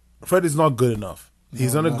 Fred is not good enough.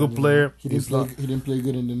 He's not a good player. He didn't play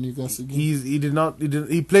good in the Newcastle game.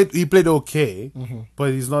 He played okay,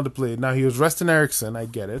 but he's not the player. Now he was resting Eriksen, I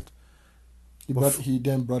get it. He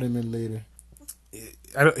then brought him in later.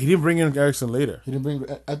 He didn't bring in Eriksen later.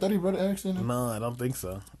 I thought he brought Eriksen in. No, I don't think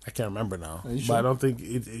so. I can't remember now. Are you sure? But I don't think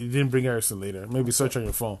he didn't bring Eriksen later. Maybe search on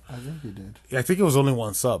your phone. I think he did. I think it was only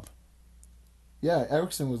one sub. Yeah,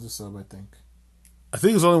 Eriksen was the sub, I think. I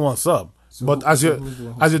think it was only one sub. So but as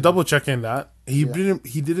you're double checking that,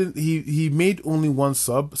 he made only one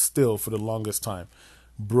sub still for the longest time.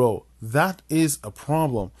 Bro, that is a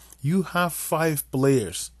problem. You have 5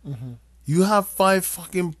 players. You have 5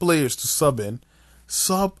 fucking players to sub in.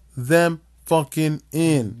 Sub them fucking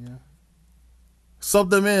in. Yeah. Sub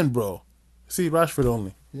them in, bro. See, Rashford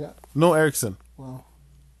only. Yeah. No Eriksen. Wow.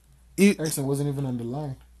 Eriksen wasn't even on the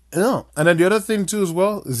line. No. And then the other thing too as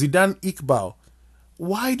well, Zidane Iqbal.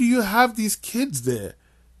 Why do you have these kids there?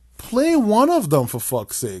 Play one of them, for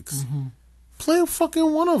fuck's sakes. Play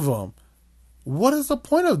fucking one of them. What is the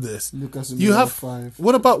point of this? You have 5.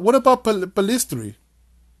 What about Pellistri?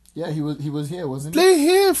 Yeah, he was here, wasn't he? Play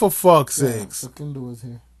him, for fuck's sakes. Facundo was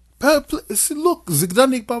here. Look,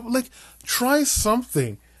 Zidane Iqbal, like, try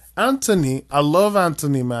something. Anthony, I love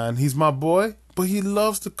Anthony, man. He's my boy, but he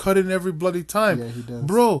loves to cut in every bloody time. Yeah, he does.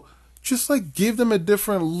 Bro, just like give them a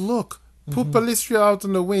different look. Put Pellistri out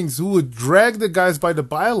on the wings, who would drag the guys by the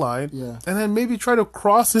byline, and then maybe try to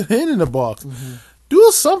cross it in the box.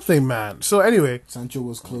 Do something, man. So anyway, Sancho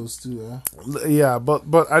was close too. Yeah, but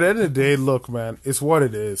at the end of the day, look, man, it's what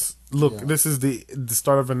it is. Look, this is the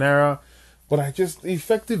start of an era, but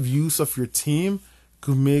effective use of your team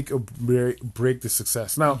could make or break the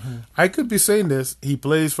success. Now, I could be saying this. He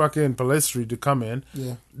plays fucking Pellistri to come in.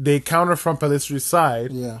 Yeah. They counter from Pellistri's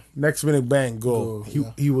side. Yeah. Next minute, bang, goal.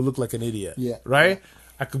 He will look like an idiot. Yeah. Right? Yeah.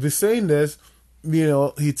 I could be saying this.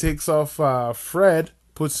 He takes off Fred,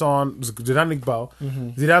 puts on Zidane Iqbal.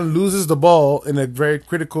 Zidane loses the ball in a very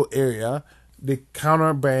critical area. They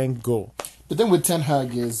counter, bang, goal. But then with Ten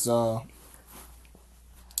Hag is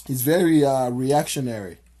he's very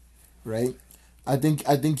reactionary, right? I think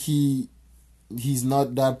he's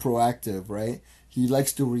not that proactive, right? He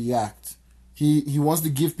likes to react. He wants to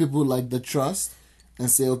give people like the trust and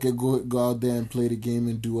say, okay, go out there and play the game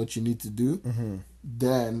and do what you need to do.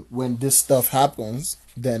 Then when this stuff happens,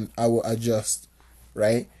 then I will adjust,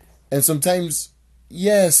 right? And sometimes,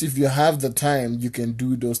 yes, if you have the time, you can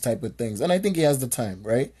do those type of things. And I think he has the time,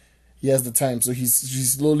 right? He has the time. So he's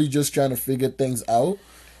slowly just trying to figure things out.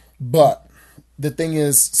 But the thing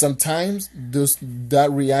is, sometimes that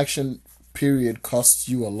reaction period costs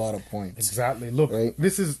you a lot of points. Exactly. Look, right?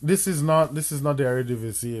 This is not the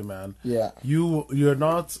Eredivisie, man. Yeah. You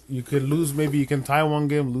can lose. Maybe you can tie one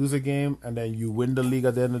game, lose a game, and then you win the league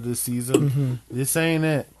at the end of the season. This ain't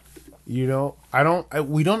it. We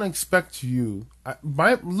don't expect you.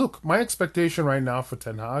 My expectation right now for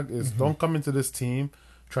Ten Hag is don't come into this team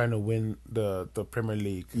trying to win the Premier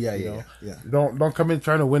League. Yeah. Don't come in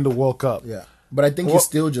trying to win the World Cup. Yeah. But I think he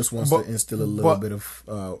still just wants to instill a little bit of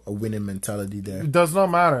a winning mentality there. It does not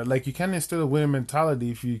matter. Like, you can't instill a winning mentality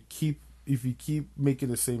if you keep making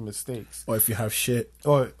the same mistakes, or if you have shit,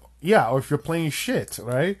 or if you're playing shit,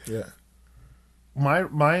 right? Yeah.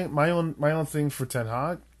 My own thing for Ten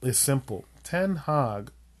Hag is simple. Ten Hag,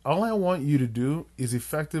 all I want you to do is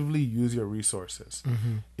effectively use your resources.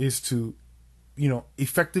 Is to,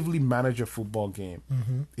 effectively manage a football game,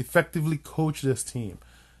 effectively coach this team.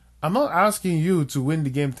 I'm not asking you to win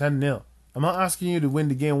the game 10-0. I'm not asking you to win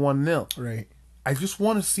the game 1-0. Right. I just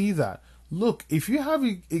want to see that. Look, if you have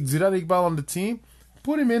Zidane Iqbal on the team,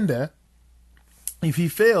 put him in there. If he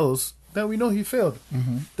fails, then we know he failed.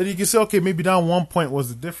 Then you can say, okay, maybe that 1 point was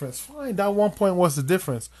the difference. Fine, that 1 point was the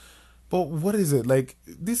difference. But what is it? Like,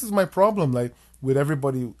 this is my problem. Like, with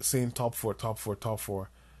everybody saying top four.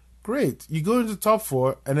 Great. You go into top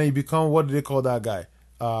 4, and then you become, what do they call that guy?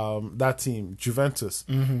 That team, Juventus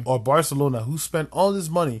or Barcelona, who spent all this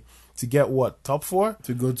money to get what, top 4?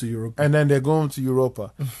 To go to Europa. And then they're going to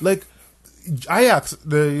Europa. Like, Ajax,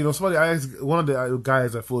 one of the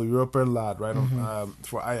guys that follow European lad, right,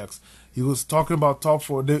 for Ajax, he was talking about top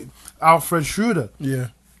 4. Alfred Schroeder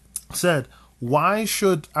said, why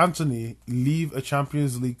should Anthony leave a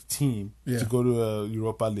Champions League team to go to a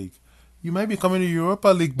Europa League? You might be coming to Europa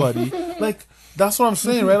League, buddy. Like, that's what I'm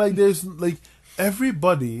saying, right? Like, there's, like,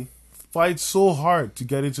 everybody fight so hard to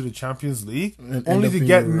get into the Champions League, And only end to up in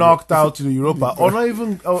get Europa. knocked out to the Europa, or not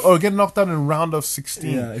even, or get knocked out in round of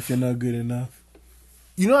 16. Yeah, if you're not good enough.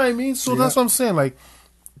 You know what I mean? So Yeah. that's what I'm saying. Like,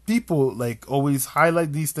 people like always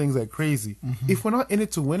highlight these things like crazy. If we're not in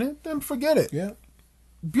it to win it, then forget it. Yeah.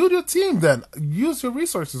 Build your team. Then use your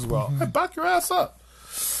resources well. And back your ass up.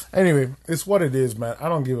 Anyway, it's what it is, man. I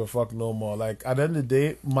don't give a fuck no more. Like, at the end of the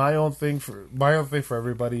day, my own thing for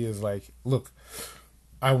everybody is like, look,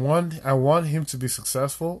 I want him to be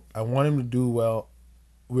successful. I want him to do well.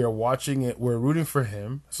 We are watching it. We're rooting for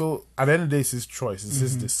him. So at the end of the day, it's his choice. It's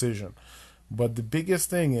his decision. But the biggest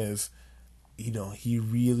thing is, he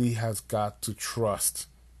really has got to trust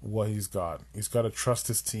what he's got. He's got to trust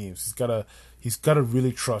his teams. He's got to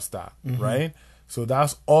really trust that, right? So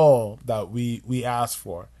that's all that we ask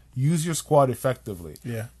for. Use your squad effectively.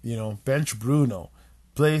 Yeah. Bench Bruno.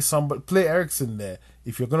 Play Eriksen there.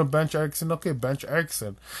 If you're gonna bench Eriksen, okay, bench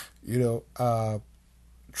Eriksen. Try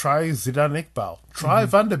Zidane Iqbal. Try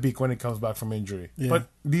Van de Beek when he comes back from injury. Yeah. But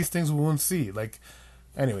these things we won't see.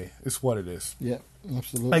 Anyway, it's what it is. Yeah,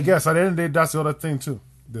 absolutely. I guess at the end of the day, that's the other thing too.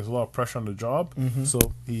 There's a lot of pressure on the job, so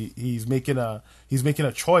he's making a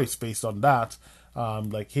choice based on that.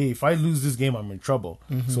 Hey, if I lose this game, I'm in trouble.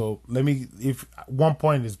 So if 1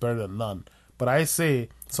 point is better than none. But I say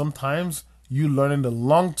sometimes you learn in the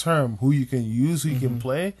long term who you can use, who you can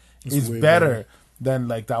play, is better than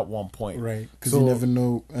that 1 point. Right, because you never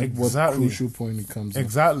know at what crucial point it comes in.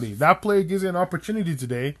 Exactly. That player gives you an opportunity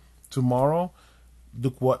today. Tomorrow,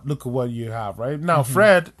 look at what you have, right? Now,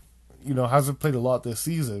 Fred, hasn't played a lot this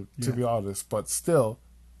season, to be honest, but still,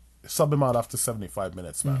 sub him out after 75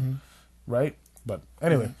 minutes, man. Right? But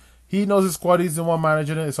anyway, he knows his squad. He's the one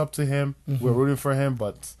managing it. It's up to him. We're rooting for him,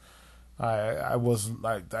 but I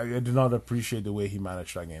did not appreciate the way he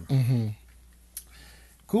managed that game.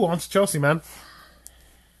 Cool. On to Chelsea, man.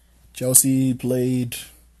 Chelsea played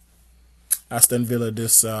Aston Villa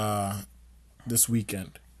this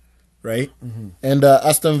weekend, right? And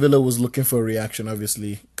Aston Villa was looking for a reaction,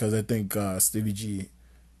 obviously, because I think Stevie G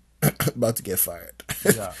about to get fired.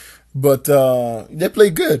 Yeah. But they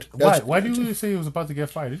played good. Why do you say he was about to get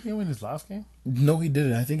fired? Didn't he win his last game? No, he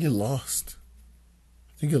didn't. I think he lost.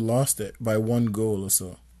 I think he lost it by 1 goal or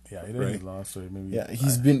so. Yeah, he didn't lost, so maybe. Yeah,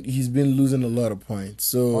 he's been losing a lot of points.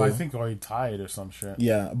 So I think he tied or some shit.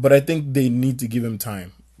 Yeah, but I think they need to give him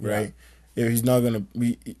time, right? If he's not gonna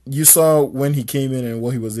be, you saw when he came in and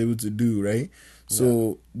what he was able to do, right?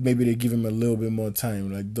 So maybe they give him a little bit more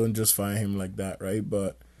time. Like, don't just fire him like that, right?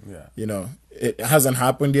 But it hasn't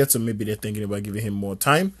happened yet, so maybe they're thinking about giving him more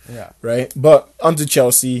time. Yeah. Right? But onto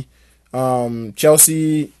Chelsea.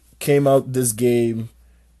 Chelsea came out this game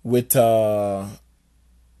with the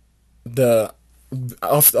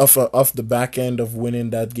off the back end of winning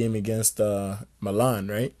that game against Milan,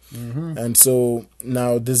 right? And so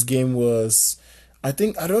now this game was, I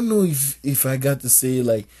don't know if I got to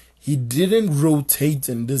say, he didn't rotate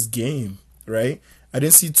in this game, right? I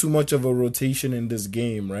didn't see too much of a rotation in this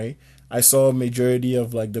game, right? I saw a majority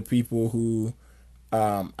of the people who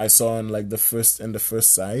I saw in the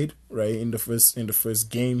first side, right? In the first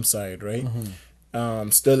game side, right?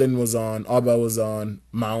 Sterling was on, Alba was on,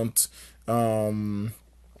 Mount, Havertz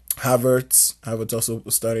also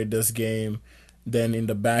started this game. Then in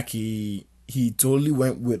the back he totally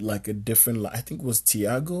went with a different, I think it was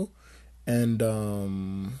Thiago and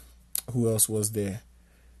who else was there?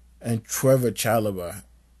 And Trevor Chalobah,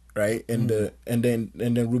 right? And then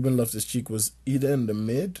Ruben Loftus-Cheek was either in the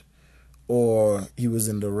mid or he was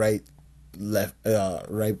in the right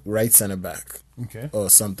center back. Okay. Or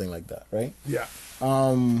something like that, right? Yeah.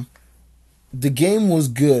 The game was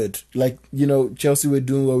good. Chelsea were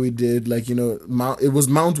doing what we did. It was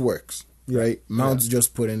Mount works, right? Mount's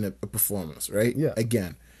just put in a performance, right? Yeah.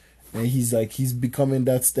 Again. And he's becoming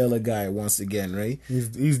that stellar guy once again, right?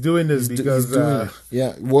 He's doing this because he's doing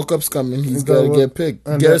it. World Cup's coming. He's got to get picked.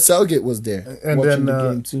 Gareth Southgate was there and watching then,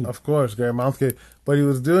 the game too. Of course, Gary Mountgate. But he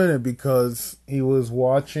was doing it because he was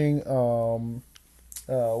watching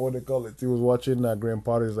what they call it. He was watching Graham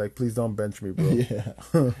Potter's please don't bench me, bro. Yeah.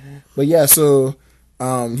 But yeah, so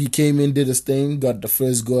he came in, did his thing, got the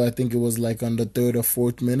first goal. I think it was on the 3rd or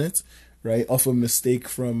 4th minute, right? Off a mistake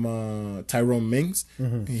from Tyrone Mings.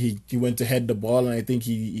 He went to head the ball, and I think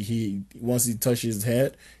he once he touched his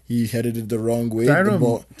head, he headed it the wrong way.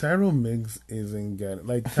 Tyrone Mings isn't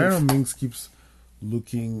getting Tyrone Mings keeps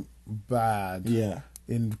looking bad. Yeah.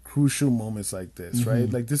 In crucial moments like this, right?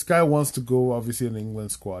 This guy wants to go, obviously, in the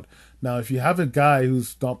England squad. Now, if you have a guy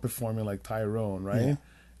who's not performing like Tyrone, right? Yeah.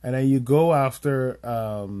 And then you go after,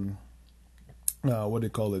 what do you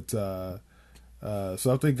call it?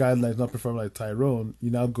 So after guidelines not perform like Tyrone, you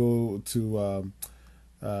now go to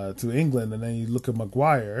England, and then you look at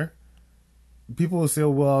Maguire. People will say,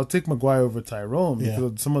 "Well, I'll take Maguire over Tyrone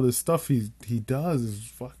because some of the stuff he does is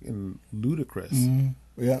fucking ludicrous."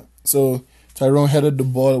 Yeah. So Tyrone headed the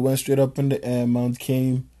ball, it went straight up in the air. Mount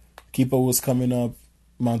came, keeper was coming up.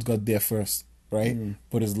 Mount got there first, right?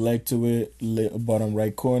 Put his leg to it, bottom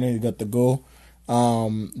right corner. He got the goal.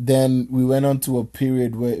 Then we went on to a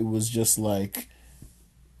period where it was just like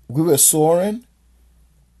we were soaring,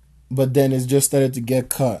 but then it just started to get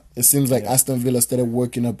cut. It seems like Aston Villa started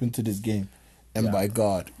working up into this game. And by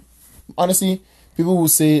God, honestly, people will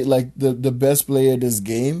say like the best player this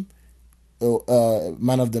game,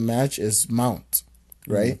 man of the match is Mount,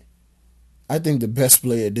 right? I think the best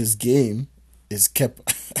player this game is Kepa.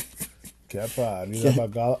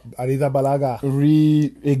 Arida Balaga.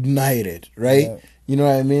 Reignited, right? Yeah. You know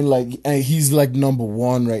what I mean? Like, and he's like number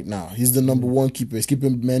one right now. He's the number one keeper. He's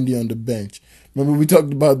keeping Mendy on the bench. Remember we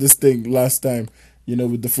talked about this thing last time. You know,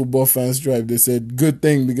 with the football fans drive, they said good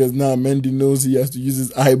thing because now Mendy knows he has to use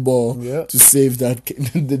his eyeball to save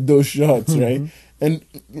those shots, right? And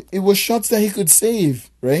it was shots that he could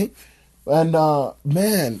save, right? And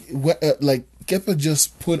man, like Kepa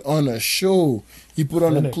just put on a show. He put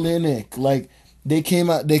on a clinic. Like they came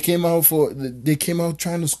out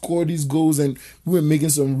trying to score these goals, and we were making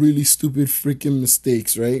some really stupid freaking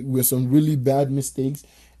mistakes, right? We were some really bad mistakes.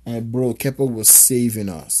 And bro, Kepa was saving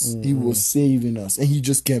us. He was saving us. And he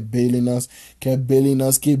just kept bailing us. I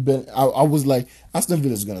was like, Aston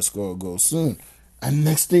Villa's going to score a goal soon. And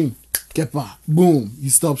next thing, Kepa, boom, he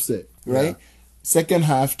stops it, right? Yeah. Second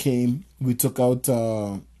half came, we took out,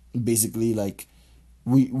 basically like,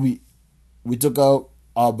 we took out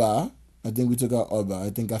Alba. I think we took out Alba, I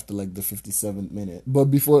think after like the 57th minute. But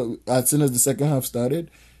before, as soon as the second half started,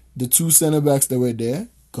 the two center backs that were there,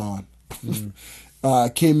 gone.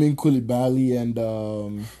 Came in Koulibaly and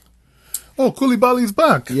Koulibaly's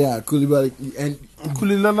back. Yeah, Koulibaly and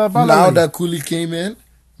Koulibaly. Now that Kouli came in,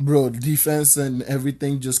 bro, defense and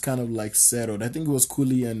everything just kind of like settled. I think it was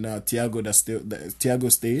Kouli and Thiago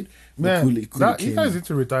Thiago stayed. Man, Kouli you guys need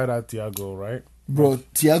to retire that Thiago, right? Bro,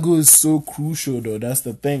 Thiago is so crucial though. That's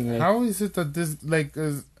the thing. Like, how is it that this like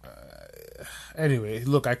is? Anyway,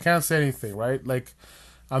 look, I can't say anything, right? Like,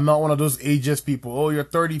 I'm not one of those ageist people. Oh, you're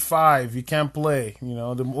 35, you can't play. You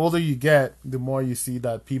know, the older you get, the more you see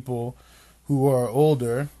that people who are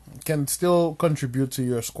older can still contribute to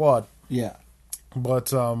your squad. Yeah.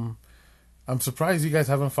 But I'm surprised you guys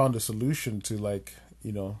haven't found a solution to, like,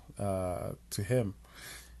 you know, to him.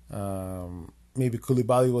 Maybe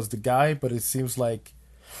Koulibaly was the guy, but it seems like,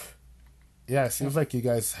 you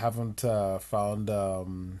guys haven't found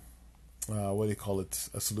what do you call it?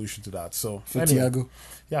 A solution to that. So for Thiago,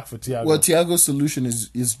 for Thiago. Well, Thiago's solution is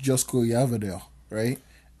Josko Yavadel, right?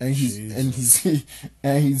 And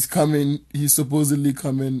he's coming. He's supposedly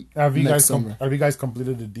coming next summer. Have you guys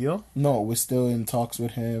completed the deal? No, we're still in talks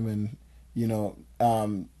with him, and you know,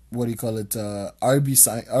 what do you call it?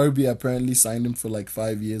 RB apparently signed him for like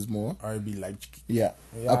 5 years more. RB Leipzig. Yeah,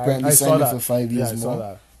 apparently signed him for 5 years more. I saw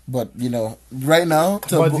that. But you know, right now,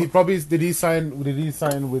 did he sign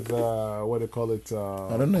with what do you call it?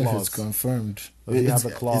 I don't know if it's confirmed. Does he have a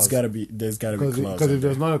clause? There's gotta be clause. Because if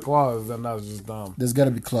there's not a clause, then that's just dumb. There's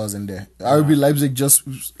gotta be clause in there. RB Leipzig just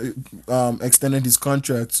extended his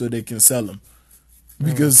contract so they can sell him.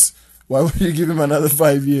 Because why would you give him another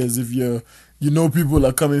 5 years if you know people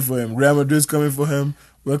are coming for him? Real Madrid's coming for him.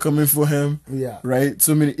 We're coming for him. Yeah. Right.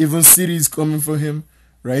 So many, even City's coming for him.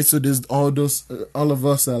 Right, so there's all of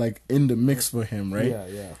us are like in the mix for him, right?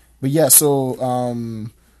 Yeah. But yeah, so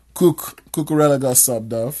Cucurella got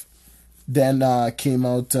subbed off. Then came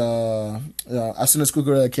out as soon as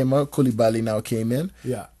Cucurella came out, Koulibaly now came in.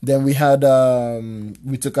 Yeah. Then we had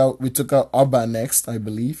we took out Alba next, I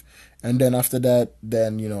believe, and then after that,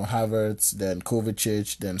 then you know Havertz, then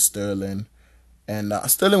Kovacic, then Sterling. And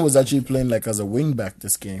Sterling was actually playing like as a wing back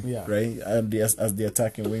this game, right? As the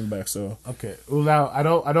attacking wing back. So okay, well now I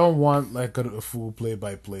don't want like a full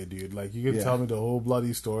play-by-play, dude. Like you can tell me the whole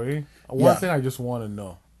bloody story. One thing I just want to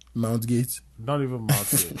know: Mountgate. Not even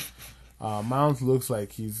Mountgate. Mount looks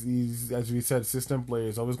like he's as we said, system player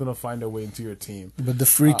is always gonna find a way into your team. But the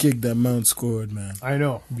free kick that Mount scored, man, I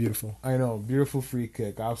know, beautiful. I know, beautiful free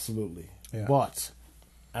kick, absolutely. Yeah. But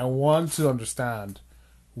I want to understand.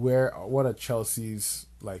 What are Chelsea's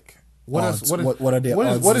like? What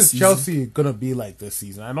is Chelsea gonna be like this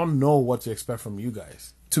season? I don't know what to expect from you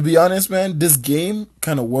guys. To be honest, man, this game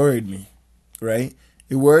kind of worried me, right?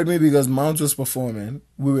 It worried me because Mount was performing.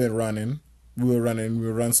 We were running. We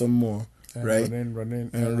run some more. right?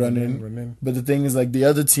 Running. But the thing is, like, the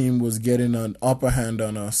other team was getting an upper hand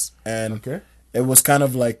on us, and Okay. it was kind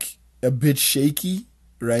of like a bit shaky,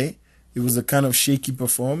 right? It was a kind of shaky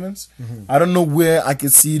performance. I don't know where I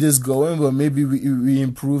could see this going, but maybe we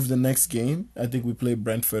improve the next game. I think we play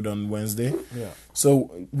Brentford on Wednesday. Yeah.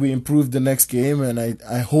 So we improve the next game, and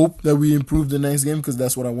I hope that we improve the next game because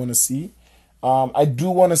that's what I want to see. I do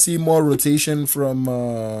want to see more rotation from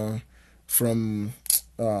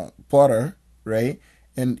Potter, right?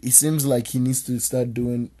 And it seems like he needs to start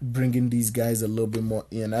bringing these guys a little bit more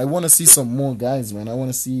in. I want to see some more guys, man. I want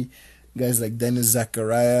to see guys like Dennis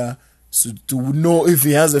Zakaria, so to know if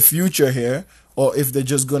he has a future here or if they're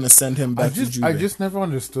just gonna send him back to Juve. I just never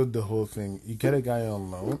understood the whole thing. You get a guy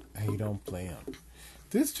on loan and you don't play him.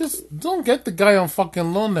 Don't get the guy on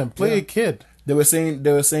fucking loan then. Play a kid. They were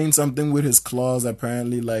saying something with his clause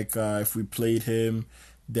apparently, like if we played him,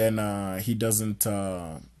 then he doesn't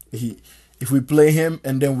if we play him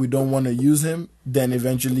and then we don't want to use him, then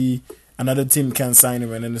eventually another team can sign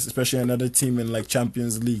him, and then especially another team in like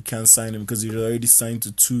Champions League can sign him because he's already signed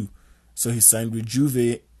to 2. So he signed with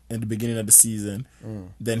Juve at the beginning of the season.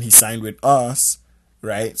 Then he signed with us,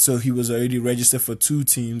 right? So he was already registered for 2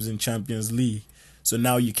 teams in Champions League. So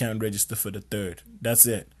now you can't register for the 3rd. That's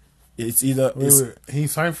it. It's either... Wait. He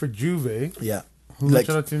signed for Juve? Yeah. Which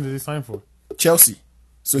other team did he sign for? Chelsea.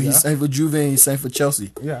 So he signed for Juve and he signed for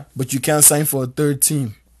Chelsea. Yeah. But you can't sign for a 3rd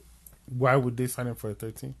team. Why would they sign him for a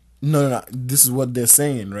 3rd team? No. This is what they're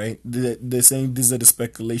saying, right? They're saying these are the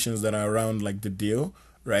speculations that are around like the deal,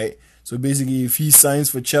 right? So basically, if he signs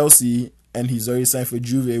for Chelsea and he's already signed for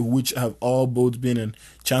Juve, which have all both been in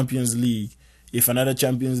Champions League, if another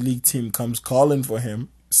Champions League team comes calling for him,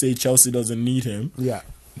 say Chelsea doesn't need him. Yeah.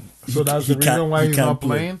 So that's the reason why he's not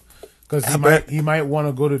playing? Because he might want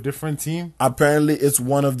to go to a different team? Apparently, it's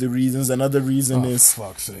one of the reasons. Another reason is...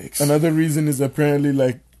 fuck's sakes. Another reason is apparently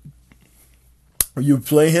like you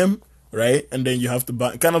play him, right? And then you have to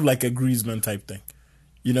buy... Kind of like a Griezmann type thing.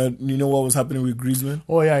 You know what was happening with Griezmann?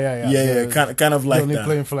 Oh, yeah. Yeah, kind of like only that.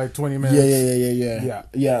 playing for like 20 minutes.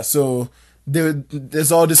 Yeah, so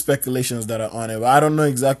there's all the speculations that are on it. But I don't know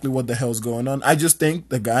exactly what the hell's going on. I just think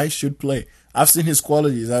the guy should play. I've seen his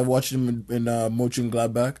qualities. I've watched him in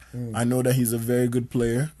Mönchengladbach. I know that he's a very good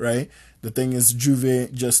player, right? The thing is,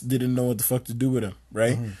 Juve just didn't know what the fuck to do with him,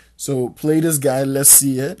 right? So play this guy. Let's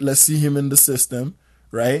see it. Let's see him in the system,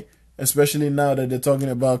 right? Especially now that they're talking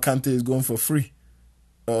about Kante is going for free.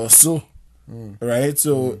 Right?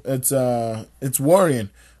 So it's worrying.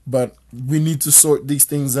 But we need to sort these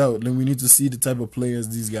things out, and we need to see the type of players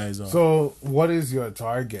these guys are. So, what is your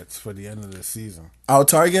targets for the end of the season? Our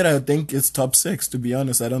target, I think, is top 6. To be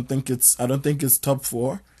honest, I don't think it's top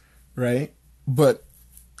 4, right? But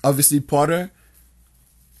obviously, Potter,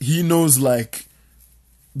 he knows like,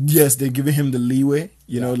 yes, they're giving him the leeway,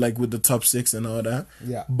 you know, like with the top 6 and all that.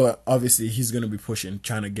 Yeah. But obviously, he's gonna be pushing,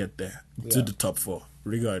 trying to get there to the top 4,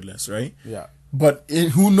 regardless, right? Yeah. But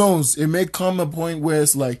who knows? It may come a point where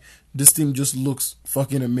it's like this team just looks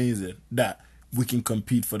fucking amazing that we can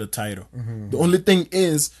compete for the title. The only thing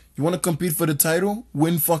is, you want to compete for the title,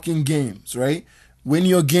 win fucking games, right? Win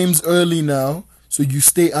your games early now, so you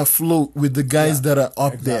stay afloat with the guys that are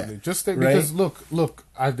up there. Just because look.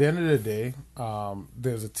 At the end of the day,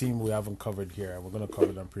 there's a team we haven't covered here. We're gonna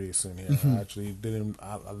cover them pretty soon here. I actually didn't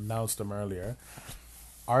announce them earlier.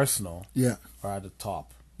 Arsenal, are at the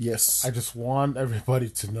top. Yes. I just want everybody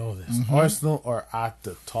to know this. Arsenal are at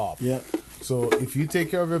the top. Yeah. So if you take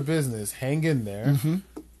care of your business, hang in there.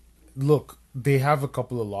 Look, they have a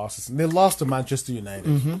couple of losses. They lost to Manchester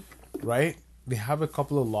United, right? They have a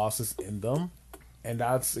couple of losses in them, and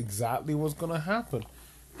that's exactly what's going to happen.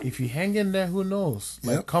 If you hang in there, who knows?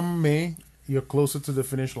 Like come May, you're closer to the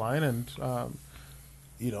finish line, and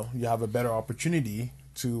you have a better opportunity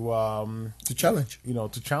to challenge.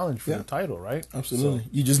 To challenge for the title, right? Absolutely. So,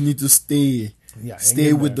 you just need to stay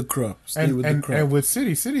with the crop. And with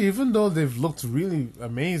City, even though they've looked really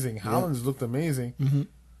amazing, Haaland's looked amazing.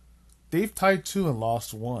 They've tied 2 and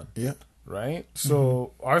lost 1. Yeah. Right?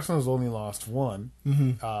 So Arsenal's only lost 1.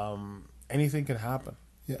 Anything can happen.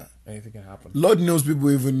 Yeah. Anything can happen. Lord knows people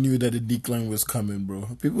even knew that the decline was coming, bro.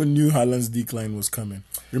 People knew Haaland's decline was coming.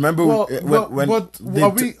 Remember are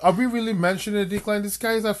we really mentioning the decline? This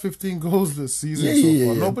guy's at 15 goals this season so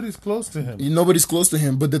far. Nobody's close to him. Nobody's close to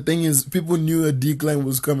him. But the thing is, people knew a decline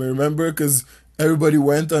was coming. Remember? Because everybody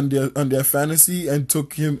went on their fantasy and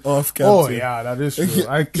took him off captain. Oh yeah, that is true.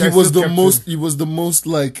 He was the most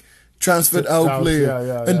like transferred out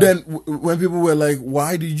player. Then when people were like,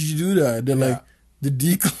 "Why did you do that?" They're like, the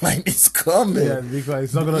decline is coming. Yeah,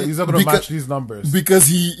 because he's not gonna match these numbers. Because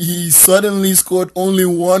he suddenly scored only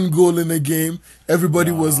one goal in a game.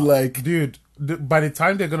 Everybody was like, dude, by the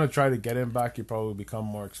time they're gonna try to get him back, he probably become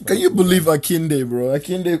more expensive. Can you believe Akinde, bro?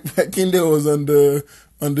 Akinde was on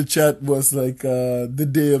the chat, was like the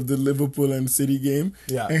day of the Liverpool and City game.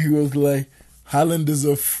 Yeah. And he was like, Haaland is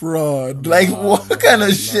a fraud. Like, what kind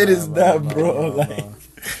of shit is that, bro?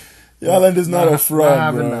 Haaland is not a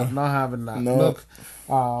fraud, bro. Not having that. No. Look,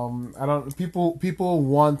 I don't. People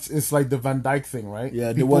want. It's like the Van Dijk thing, right?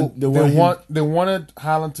 Yeah, they wanted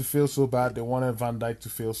Haaland to feel so bad. They wanted Van Dijk to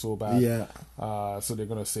feel so bad. Yeah. So they're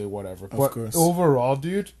gonna say whatever. Of course. Overall,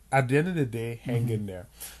 dude, at the end of the day, hang in there.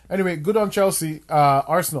 Anyway, good on Chelsea.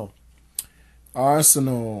 Arsenal,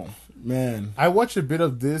 man. I watched a bit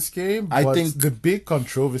of this game. But I think the big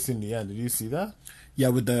controversy in the end. Did you see that? Yeah,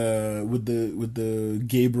 with the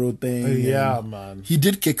Gabriel thing. Yeah, man. He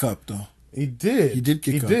did kick up though. He did. He did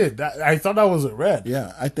kick up. He did. I thought that was a red.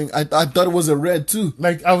 Yeah, I thought it was a red too.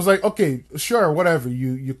 Like, I was like, okay, sure, whatever.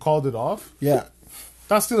 You called it off. Yeah.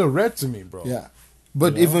 That's still a red to me, bro. Yeah.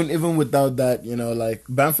 But even without that, like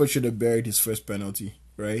Bamford should have buried his first penalty,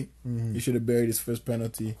 right? Mm-hmm. He should have buried his first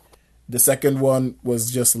penalty. The second one was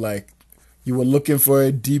just like you were looking for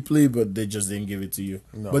it deeply, but they just didn't give it to you.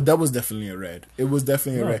 No. But that was definitely a red. It was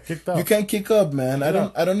definitely a red. You can't kick up, man. I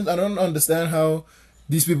don't understand how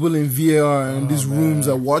these people in VAR and these rooms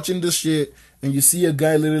are watching this shit, and you see a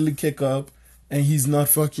guy literally kick up, and he's not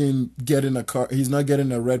fucking getting a card. He's not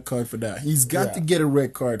getting a red card for that. He's got to get a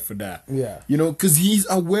red card for that. Yeah, because he's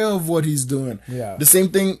aware of what he's doing. Yeah, the same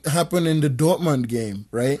thing happened in the Dortmund game,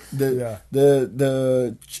 right? The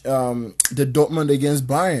Dortmund against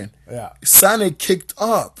Bayern. Yeah, Sané kicked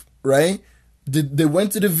up, right? They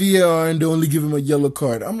went to the VAR and they only give him a yellow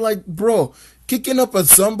card. I'm like, bro, kicking up at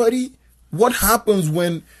somebody. What happens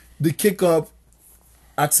when the kick up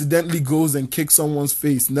accidentally goes and kicks someone's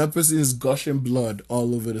face and that person is gushing blood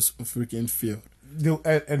all over the freaking field?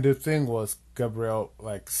 And the thing was, Gabriel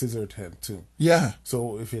scissored him too. Yeah.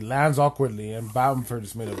 So if he lands awkwardly, and Bamford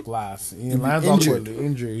is made of glass, he lands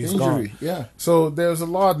awkwardly, he's gone. Yeah. So there's a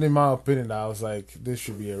lot, in my opinion, that I was like, this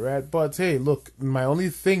should be a red. But hey, look, my only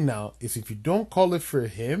thing now is if you don't call it for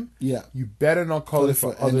him, you better not call it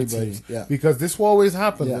for other teams. Yeah. Because this will always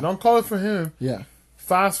happen. They don't call it for him. Yeah.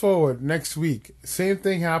 Fast forward next week, same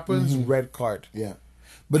thing happens, red card. Yeah.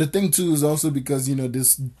 But the thing too is also because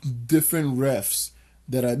there's different refs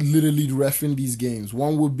that are literally reffing these games.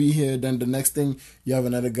 One would be here, then the next thing you have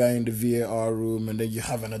another guy in the VAR room, and then you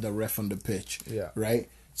have another ref on the pitch. Yeah. Right?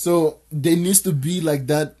 So there needs to be like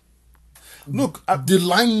that. Look, the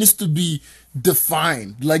line needs to be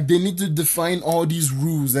defined. Like they need to define all these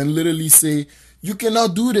rules and literally say, you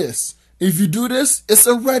cannot do this. If you do this, it's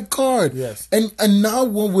a red card. Yes. And now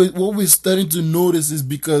what we're starting to notice is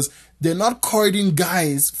because they're not carding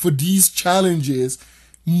guys for these challenges,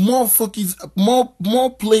 more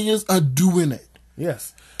players are doing it.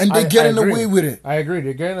 Yes. And they're getting away with it. I agree.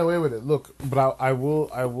 They're getting away with it. Look, but I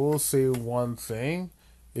will say one thing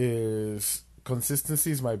is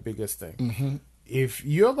consistency is my biggest thing. Mm-hmm. If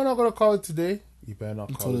you're not gonna call it today, you better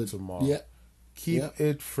not call it tomorrow. Yeah. Keep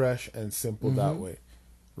it fresh and simple that way.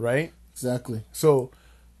 Right? Exactly. So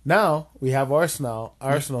now we have Arsenal who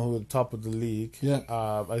are the top of the league.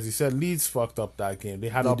 Yeah. As you said, Leeds fucked up that game. They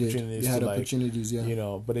had opportunities.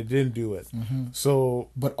 But they didn't do it. Mm-hmm. So,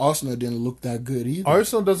 but Arsenal didn't look that good either.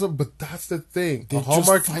 Arsenal doesn't. But that's the thing. They're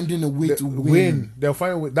just finding a way to win. They'll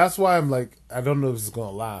find a way. That's why I'm like, I don't know if it's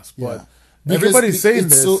gonna last. But everybody's saying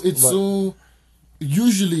this. So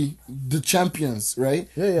usually the champions, right?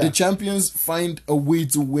 Yeah. The champions find a way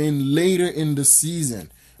to win later in the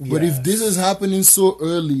season. But if this is happening so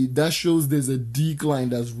early, that shows there's a decline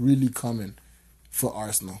that's really coming for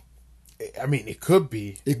Arsenal. I mean, it could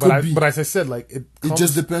be. But as I said, it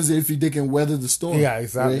just depends if they can weather the storm. Yeah,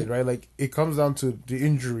 exactly, right? Like, it comes down to the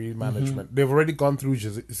injury management. Mm-hmm. They've already gone through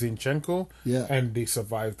Zinchenko, and they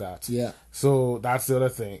survived that. Yeah. So that's the other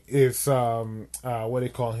thing. It's, what they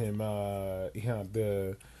call him,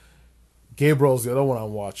 the... Gabriel's the other one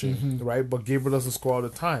I'm watching, right? But Gabriel doesn't score all the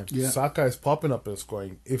time. Yeah. Saka is popping up and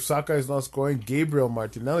scoring. If Saka is not scoring, Gabriel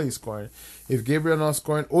Martinelli is scoring. If Gabriel not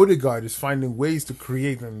scoring, Odegaard is finding ways to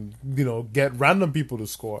create and get random people to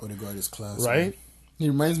score. Odegaard is class, right? Man. He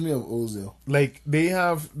reminds me of Ozil. Like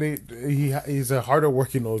he's a harder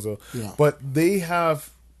working Ozil, but they have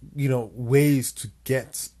ways to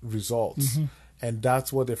get results, and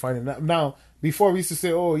that's what they're finding now. Before we used to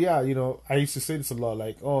say, I used to say this a lot,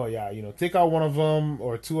 take out one of them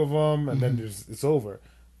or two of them, and then it's over.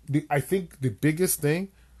 I think the biggest thing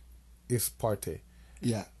is Partey.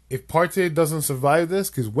 Yeah. if Partey doesn't survive this,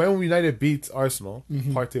 because when United beat Arsenal,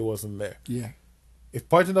 Partey wasn't there. Yeah. If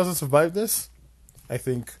Partey doesn't survive this, I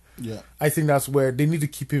think that's where they need to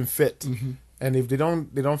keep him fit. And if they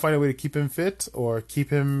don't find a way to keep him fit or keep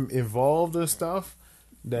him involved and stuff,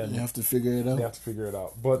 then you have to figure it out. They have to figure it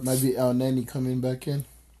out. But might be El Neni coming back in.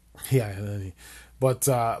 Yeah, El Neni. But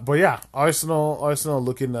yeah, Arsenal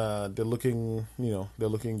looking they're looking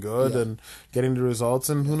good and getting the results,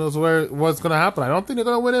 and who knows what's gonna happen. I don't think they're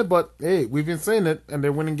gonna win it, but hey, we've been saying it, and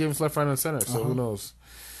they're winning games left, right, and center. So who knows?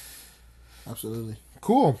 Absolutely.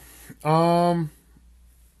 Cool.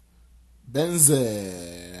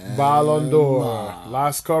 Benzema. Ballon d'Or.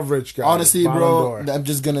 Last coverage, guys. Honestly, Ballon bro, d'Or. I'm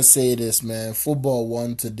just gonna say this, man. Football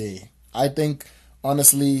won today. I think,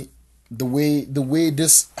 honestly, the way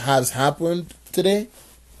this has happened today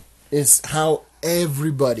is how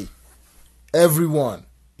everyone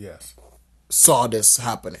Yes. saw this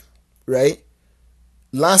happening, right?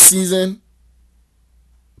 Last season,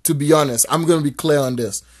 to be honest, I'm going to be clear on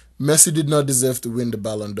this. Messi did not deserve to win the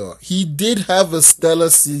Ballon d'Or. He did have a stellar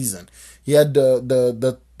season. He had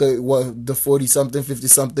the 40-something,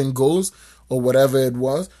 50-something goals or whatever it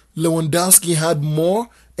was. Lewandowski had more,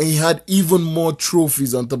 and he had even more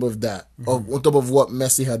trophies on top of that, on top of what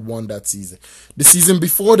Messi had won that season. The season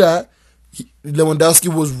before that,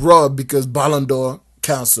 Lewandowski was robbed because Ballon d'Or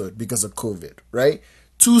cancelled because of COVID, right?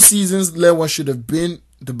 2 seasons, Lewandowski should have been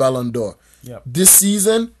the Ballon d'Or. Yep. This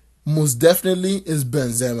season, most definitely is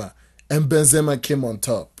Benzema, and Benzema came on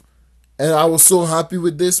top. And I was so happy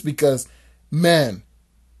with this because, man,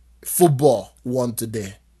 football won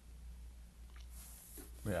today.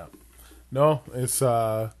 Yeah. No, it's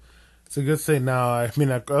a good thing now. I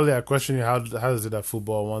mean, earlier I questioned you, how is it that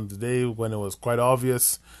football won today when it was quite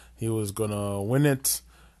obvious he was gonna win it.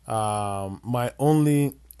 My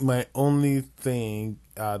only thing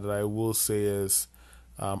that I will say is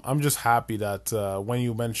I'm just happy that when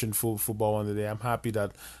you mentioned football won today, I'm happy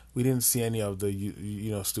that we didn't see any of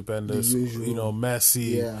the stupendous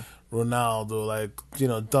Messi, Ronaldo, like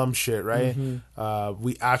dumb shit, right?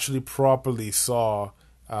 We actually properly saw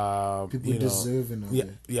people deserving of it.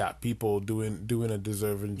 Yeah, people doing a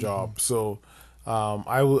deserving job. So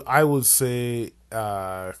I would say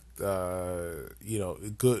good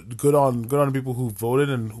on people who voted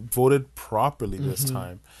and voted properly this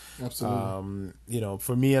time. Absolutely.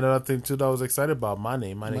 For me, another thing too that I was excited about,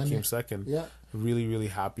 Mane came second. Yeah. Really, really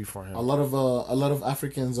happy for him. A lot of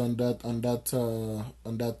Africans on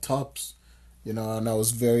that tops, and I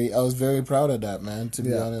was very proud of that, man. To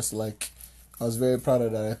be honest, like I was very proud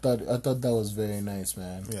of that. I thought that was very nice,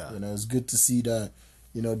 man. Yeah. It's good to see that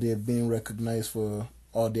they're being recognized for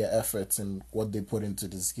all their efforts and what they put into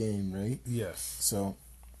this game, right? Yes. So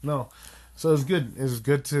it was good.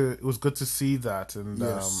 It was good to see that, and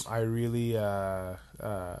yes. I really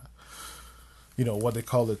what they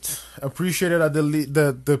call it, appreciated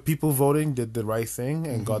that the people voting did the right thing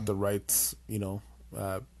and got the right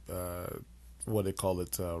what they call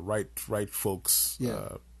it, right folks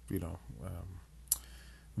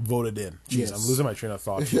voted in. Jeez, yes. I'm losing my train of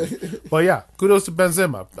thought here. But yeah, kudos to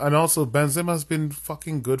Benzema. And also Benzema's been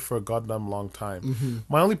fucking good for a goddamn long time.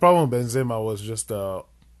 My only problem with Benzema was just the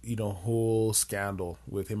whole scandal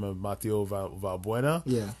with him and Matteo Valbuena.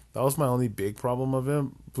 Yeah. That was my only big problem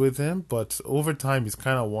with him. But over time, he's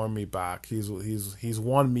kind of won me back. He's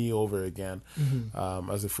won me over again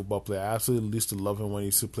as a football player. I absolutely used to love him when he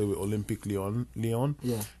used to play with Olympique Lyon.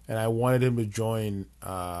 Yeah. And I wanted him to join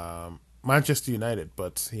Manchester United,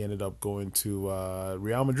 but he ended up going to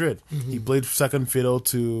Real Madrid. He played second fiddle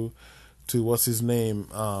to what's his name,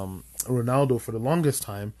 Ronaldo, for the longest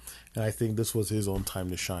time. And I think this was his own time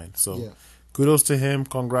to shine. So, kudos to him.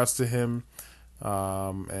 Congrats to him.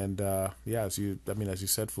 As you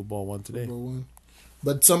said, football won today.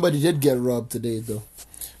 But somebody did get robbed today, though.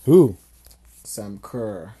 Who? Sam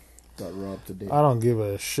Kerr got robbed today. I don't give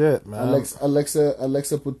a shit, man. Alexa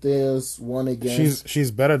Putellas won again.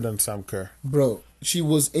 She's better than Sam Kerr. Bro, she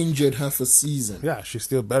was injured half a season. Yeah, she's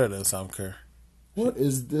still better than Sam Kerr. What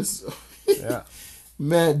is this? Yeah.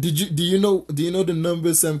 Man, do you know the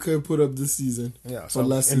numbers Sam Kerr put up this season? Yeah, so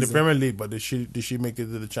last season. The Premier League, but did she make it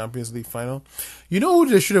to the Champions League final? You know who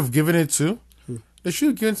they should have given it to? They should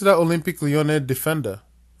have given it to that Olympique Lyonnais defender,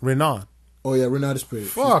 Renard. Oh yeah, Renard is pretty.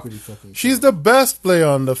 Fuck, she's the best player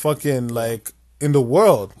on the fucking in the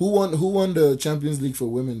world. Who won the Champions League for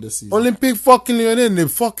women this season? Olympique fucking Lyonnais. They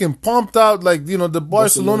fucking pumped out the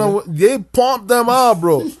Barcelona. They pumped them out,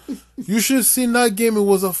 bro. You should have seen that game. It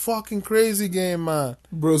was a fucking crazy game, man.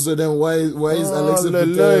 Bro, so then why is Alexa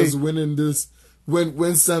Putellas winning this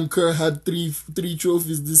when Sam Kerr had three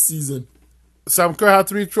trophies this season? Sam Kerr had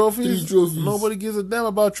 3 trophies. 3 trophies. Nobody gives a damn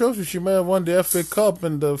about trophies. She may have won the FA Cup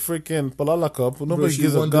and the freaking Palala Cup. But nobody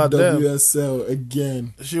gives a goddamn. She won the WSL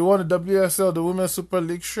again. She won the WSL, the Women's Super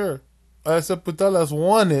League, sure. Ayesha Putellas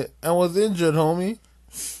won it and was injured, homie.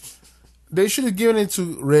 They should have given it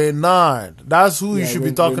to Renard. That's who you should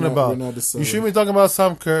be talking about. You shouldn't be talking about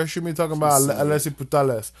Sam Kerr. You should be talking about Alessia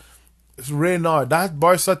Putellas. It's Renard. That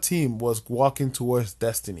Barca team was walking towards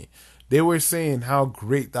destiny. They were saying how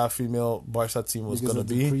great that female Barca team was going to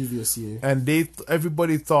be. Previous year. And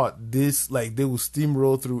everybody thought this, like, they would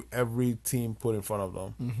steamroll through every team put in front of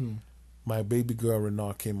them. Mm-hmm. My baby girl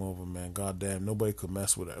Renard came over, man. Goddamn, nobody could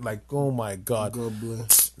mess with her. Like, oh my God. God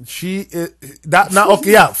bless. She is that now.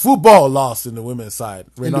 Okay, yeah, football lost in the women's side.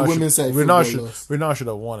 Renard should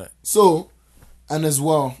have won it. So, and as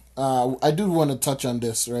well, I do want to touch on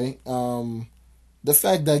this, right? The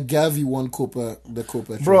fact that Gavi won the Copa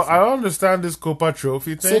Trophy. Bro, I understand this Copa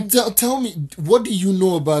Trophy thing. So tell me, what do you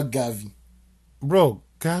know about Gavi? Bro,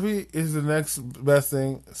 Gavi is the next best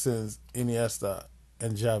thing since Iniesta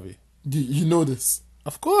and Xavi. You know this?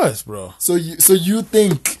 Of course, bro. So you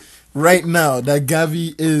think right now that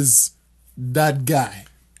Gavi is that guy?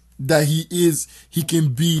 That he can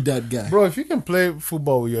be that guy? Bro, if you can play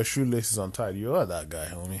football with your shoelaces untied, you are that guy,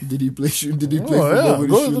 homie. Did he play football with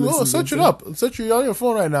his shoelaces? Go search it up. Search it on your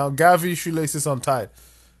phone right now. Gavi shoelaces untied.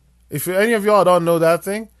 If any of y'all don't know that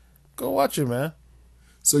thing, go watch it, man.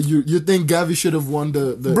 So you think Gavi should have won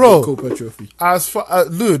the Copa Trophy? As far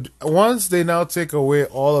dude, once they now take away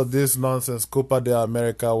all of this nonsense, Copa de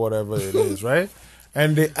America, whatever it is, right?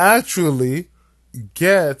 And they actually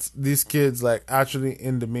get these kids like actually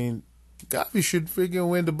in the main. Gavi should freaking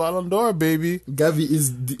win the Ballon d'Or, baby.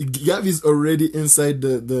 Gavi's already inside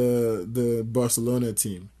the Barcelona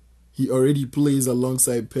team. He already plays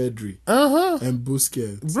alongside Pedri and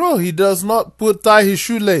Busquets. Bro, he does not tie his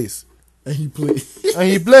shoelace. And he plays. And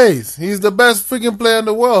he plays. He's the best freaking player in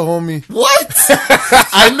the world, homie. What?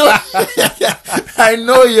 I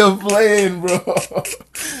know you're playing, bro.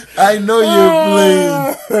 I know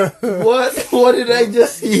you're playing. What did I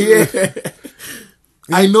just hear?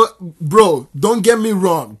 I know, bro, don't get me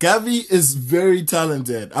wrong. Gavi is very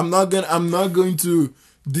talented. I'm not going to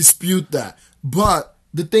dispute that. But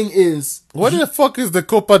the thing is, what the fuck is the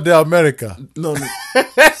Copa de America? No.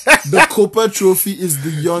 The Copa Trophy is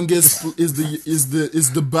the youngest is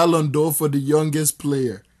the Ballon d'Or for the youngest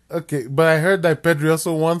player. Okay, but I heard that Pedri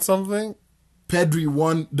also won something. Pedri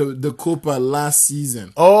won the Copa last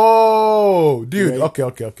season. Oh, dude. Right?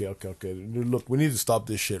 Okay. Look, we need to stop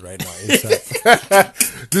this shit right now.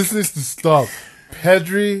 This needs to stop.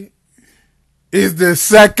 Pedri is the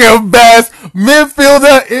second best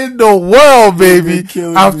midfielder in the world, baby.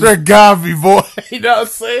 After Gavi, boy. You know what I'm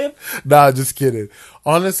saying? Nah, just kidding.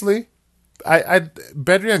 Honestly,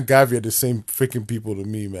 Pedri and Gavi are the same freaking people to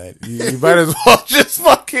me, man. You might as well just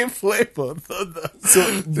fucking play for them.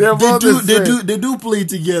 So they do play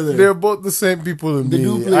together. They're both the same people to me. They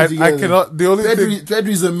do play together. I cannot. The only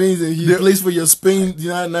Pedri's amazing. He plays for your Spain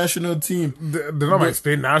national team. They're not my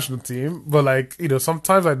Spain national team, but like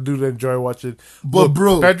sometimes I do enjoy watching. But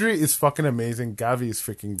bro, Pedri is fucking amazing. Gavi is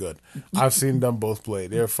freaking good. I've seen them both play.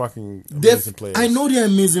 They're fucking amazing players. I know they're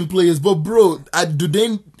amazing players, but bro, do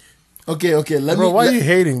they? Okay. Why are you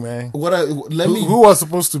hating, man? Who was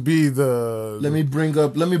supposed to be the? Let me bring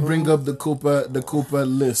up the Copa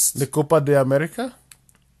list. The Copa de America.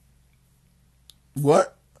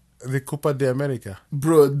 What? The Copa de America.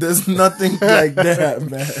 Bro, there's nothing like that,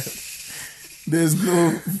 man. There's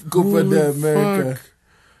no Copa de America.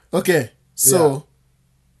 Fuck. Okay, so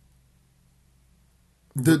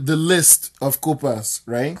the list of Copas,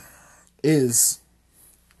 right, is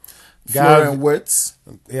Florian Wirtz.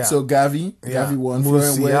 Yeah. So Gavi won.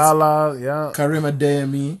 Musiala, yeah. Karim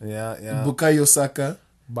Adeyemi. Yeah. Bukayo Saka.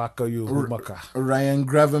 Ryan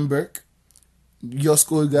Gravenberch.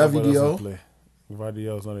 Josko Gvardiol.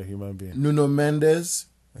 Gvardiol's not a human being. Nuno Mendes.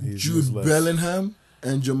 Jude Bellingham.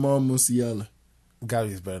 And Jamal Musiala.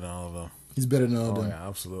 Gavi's better than all of them. He's better than all of them. Yeah,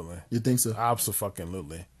 absolutely. You think so?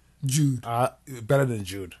 Absolutely. Jude. Better than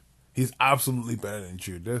Jude. He's absolutely better than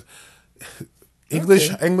Jude. There's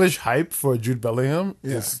English hype for Jude Bellingham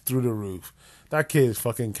is through the roof. That kid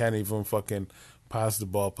fucking can't even fucking pass the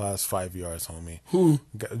ball past 5 yards, homie. Who?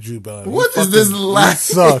 Jude Bellingham. What is this lie? He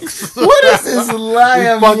sucks. What is this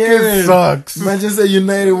lie? He fucking sucks. Manchester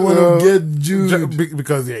United want to get Jude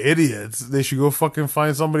because they're idiots. They should go fucking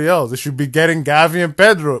find somebody else. They should be getting Gavi and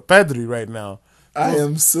Pedri right now. I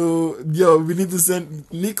am so we need to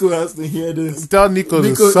send Nico has to hear this. Tell Nico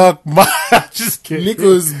to suck my. Just kidding.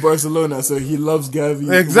 Nico's Barcelona, so he loves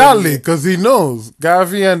Gavi. Exactly, because he knows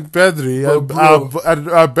Gavi and Pedri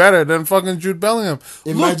are better than fucking Jude Bellingham.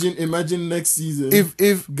 Imagine next season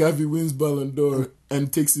if Gavi wins Ballon d'Or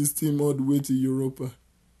and takes his team all the way to Europa.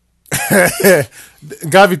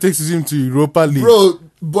 Gavi takes his team to Europa League. Bro,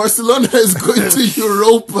 Barcelona is going to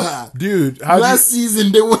Europa. Dude, last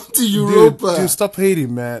season they went to Europa. Dude, stop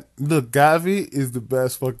hating, man. Look, Gavi is the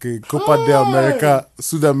best fucking Copa de America,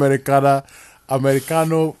 Sudamericana,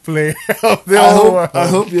 Americano player of the world. I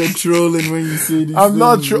hope you're trolling when you say this. I'm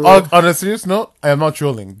not on a serious note, I am not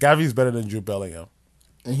trolling. Gavi is better than Jude Bellingham.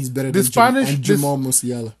 And he's better than Jamal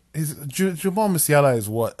Musiala. Jamal Musiala is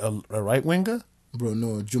what? A right winger? Bro,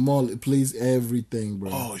 no. Jamal plays everything, bro.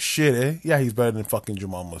 Oh, shit, eh? Yeah, he's better than fucking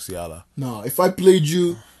Jamal Musiala. No, if I played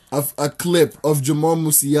you a clip of Jamal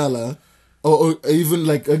Musiala, or even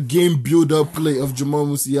like a game build-up play of Jamal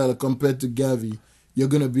Musiala compared to Gavi, you're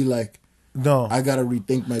going to be like, no, I got to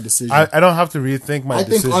rethink my decision. I don't have to rethink my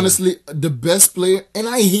decision. I think, honestly, the best player, and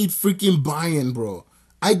I hate freaking Bayern, bro.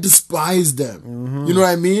 I despise them. Mm-hmm. You know what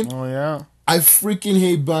I mean? Oh, yeah. I freaking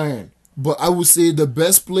hate Bayern. But I would say the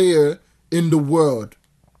best player in the world,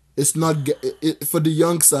 it's not for the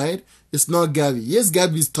young side, it's not Gavi. Yes,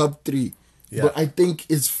 Gavi's top 3. Yeah. But I think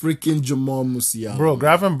it's freaking Jamal Musiala. Bro,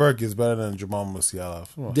 Gravenberch is better than Jamal Musiala.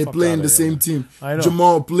 They play in the same team. I know.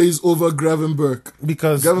 Jamal plays over Gravenberch.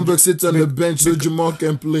 Because Gravenberch sits on the bench so Jamal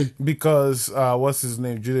can play. Because, what's his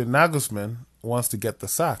name? Julian Nagelsmann wants to get the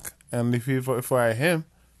sack. And if I him,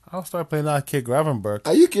 I'll start playing that kid Gravenberch.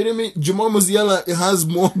 Are you kidding me? Jamal Musiala has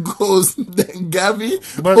more goals than Gavi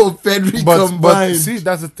or Pedri combined. But see,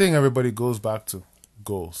 that's the thing everybody goes back to.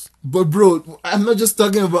 Goals. But bro, I'm not just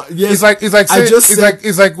talking about it's like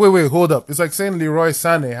wait, hold up. It's like saying Leroy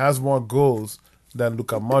Sané has more goals than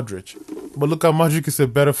Luka Modric. But Luka Modric is a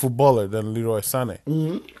better footballer than Leroy Sané.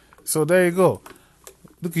 Mm-hmm. So there you go.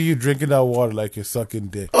 Look at you drinking that water like you're sucking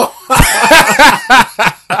dick.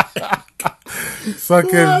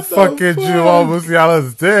 Sucking fucking Jamal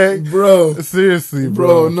Musiala's dick. Bro. Seriously,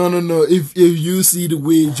 bro. No. If you see the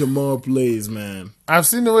way Jamal plays, man. I've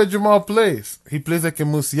seen the way Jamal plays. He plays like a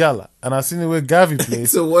Musiala. And I've seen the way Gavi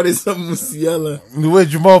plays. So what is a Musiala? The way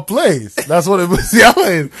Jamal plays. That's what a Musiala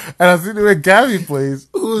is. And I've seen the way Gavi plays.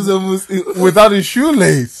 Who's a Musiala? Without his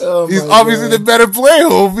shoelace. Oh, he's obviously the better player,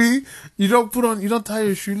 homie. You don't tie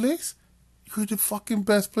your shoelace? You're the fucking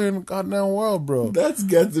best player in the goddamn world, bro. That's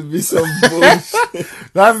got to be some bullshit.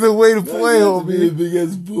 That's the way to play, homie. Be the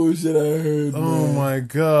biggest bullshit I heard. Oh man. My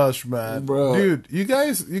gosh, man, bro. Dude, you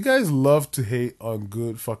guys love to hate on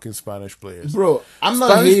good fucking Spanish players, bro. I'm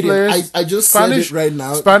not Spanish hating. Players, I just said it right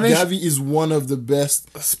now. Gavi is one of the best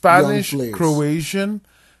Spanish, young players. Croatian,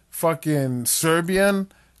 fucking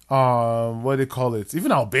Serbian, what do they call it?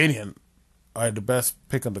 Even Albanian are the best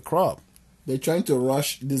pick on the crop. They're trying to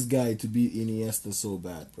rush this guy to be Iniesta so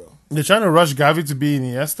bad, bro. They're trying to rush Gavi to be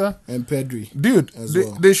Iniesta? And Pedri. Dude,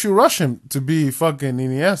 they should rush him to be fucking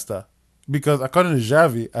Iniesta. Because according to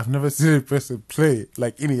Xavi, I've never seen a person play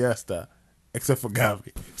like Iniesta except for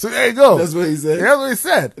Gavi. So there you go. That's what he said? That's what he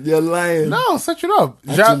said. You're lying. No, search it up.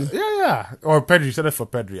 Yeah. Or Pedri said it for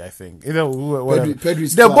Pedri, I think.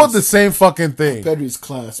 Pedri's They're class. both the same fucking thing. Pedri's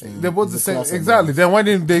class, man. They're both the same. Exactly. Then why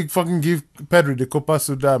didn't they fucking give Pedri the Copa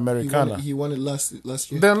Sudamericana? He won it last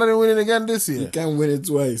year. Then let him win it again this year. He can't win it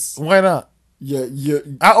twice. Why not? Yeah.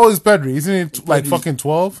 How old is Pedri? Isn't he like fucking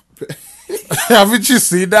 12? Haven't you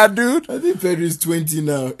seen that, dude? I think Pedri's 20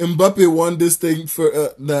 now. Mbappe won this thing for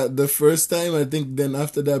the first time. I think then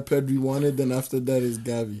after that Pedri won it. Then after that is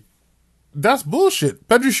Gavi. That's bullshit.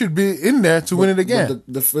 Pedri should be in there to win it again.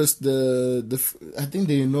 I think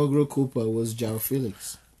the inaugural Copa was João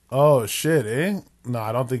Felix. Oh shit, eh? No,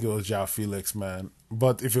 I don't think it was João Felix, man.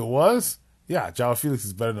 But if it was, yeah, João Felix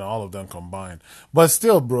is better than all of them combined. But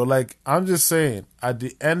still, bro, like I'm just saying, at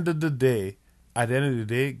the end of the day,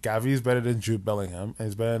 Gavi is better than Jude Bellingham and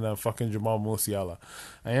he's better than fucking Jamal Musiala.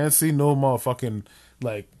 I ain't seen no motherfucking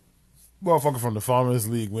from the Farmers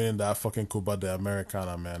League winning that fucking Copa de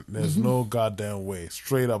Americana, man. There's no goddamn way.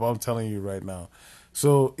 Straight up, I'm telling you right now.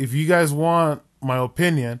 So if you guys want my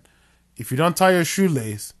opinion, if you don't tie your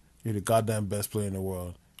shoelace, you're the goddamn best player in the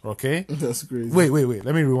world. Okay? That's crazy. Wait.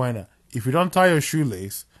 Let me rewind that. If you don't tie your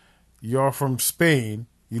shoelace, you're from Spain,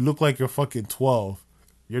 you look like you're fucking 12,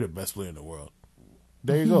 you're the best player in the world.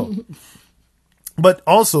 There you go. But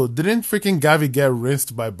also, didn't freaking Gavi get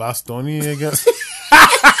rinsed by Bastoni against?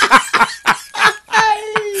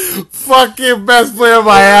 Fucking best player of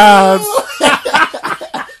my ass.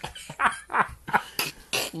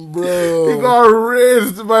 bro. He got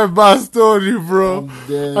raised by Bastoni, bro.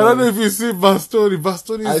 I don't know if you see Bastoni.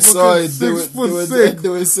 Bastoni is I saw it. 6'6". They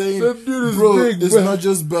were saying, that dude is bro, big, it's bro. not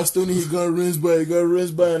just Bastoni he got rinsed by. He got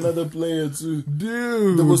rinsed by another player too.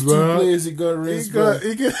 Dude, there was bro. 2 players he got rinsed by.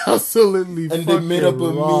 He got absolutely. And they made up a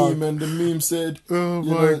wrong. meme, and the meme said, Oh you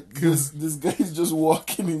my know, God. this guy's just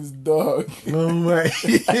walking his dog. Oh my.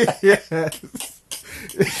 Yes. And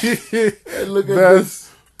look at this.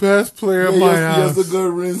 Best player in He my also house. got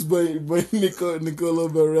rinsed by Nicola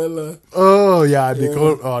Barella. Oh yeah,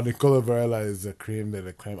 Nicola Varela is the cream de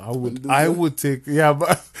la creme. I would take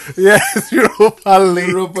but yes, Europa League.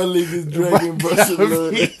 Europa League is dragging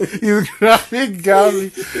Barcelona. He's grabbing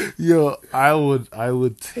Gavi. Yo, I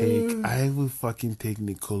would fucking take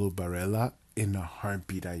Nicola Barella in a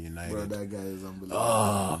heartbeat at United. Bro, that guy is unbelievable.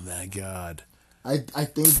 Oh my God. I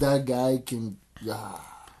think that guy can.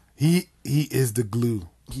 He is the glue.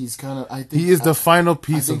 He's kind of. I think He is the final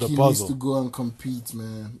piece of the he puzzle. needs to go and compete,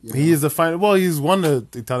 man. You know? He is the final. Well, he's won the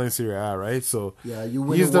Italian Serie A, right? So yeah, you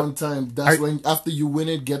win it one time. That's when after you win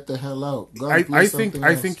it, get the hell out. Go and play I something think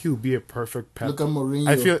else. he'll be a perfect Pep. Look at Mourinho.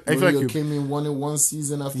 I feel like Mourinho came in, won it one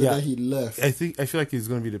season. After that, he left. I feel like he's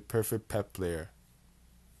going to be the perfect Pep player.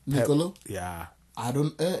 Nicolo? Yeah. I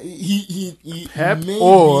don't. He Pep maybe,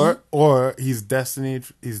 or he's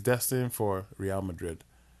destined for Real Madrid.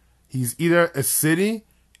 He's either a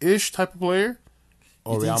City-ish type of player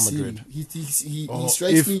or Real Madrid. He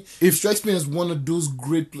strikes me. He strikes me as one of those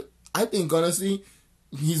great. I think honestly,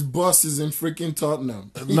 his boss is in freaking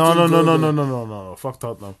Tottenham. No. Fuck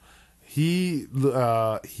Tottenham. He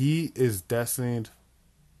is destined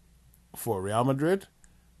for Real Madrid.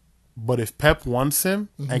 But if Pep wants him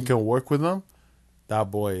and can work with him, that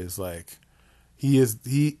boy is like, he is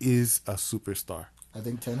a superstar. I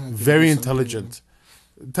think Ten Hag very intelligent.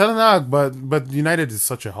 Ten Hag, but United is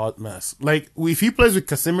such a hot mess. Like if he plays with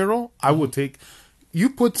Casemiro, I would take. You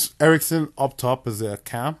put Eriksen up top as a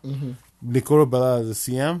cam, Nicola Bella as a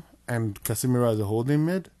CM, and Casemiro as a holding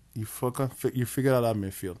mid. You figure out that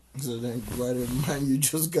midfield. So then, why did Man you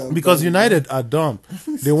just got? Because United are dumb.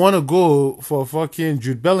 They want to go for fucking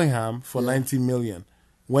Jude Bellingham for 90 million,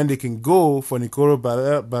 when they can go for Nicola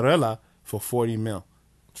Barella for 40 mil.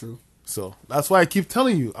 True. So that's why I keep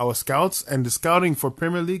telling you, our scouts and the scouting for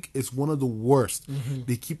Premier League is one of the worst.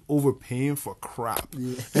 They keep overpaying for crap,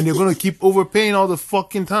 and they're gonna keep overpaying all the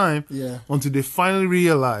fucking time until they finally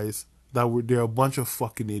realize that they're a bunch of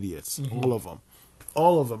fucking idiots.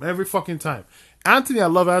 All of them, every fucking time. Anthony, I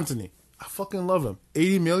love Anthony. I fucking love him.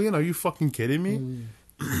 80 million? Are you fucking kidding me?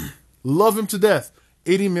 Love him to death.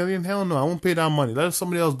 80 million? Hell no, I won't pay that money. Let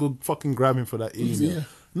somebody else go fucking grab him for that 80 million.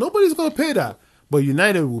 Nobody's gonna pay that. But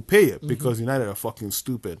United will pay it because United are fucking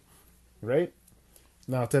stupid. Right?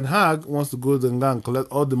 Now, Ten Hag wants to go to the and collect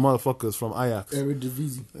all the motherfuckers from Ajax.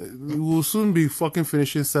 Eredivisie. We will soon be fucking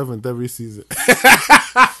finishing 7th every season.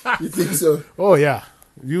 You think so? Oh, yeah.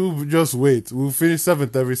 You just wait. We'll finish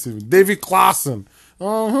 7th every season. David Klaassen.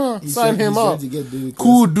 Sign him up.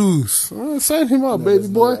 Kudus. Sign him up, baby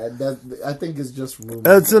boy. I think it's just rumor.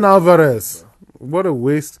 Edson Alvarez. What a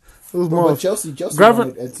waste. But Chelsea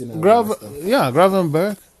wanted Edson Alvarez.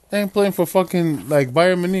 Gravenberch ain't playing for fucking like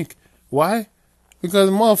Bayern Munich. Why? Because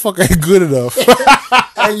the motherfucker ain't good enough.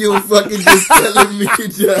 And you fucking just telling me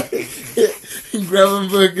that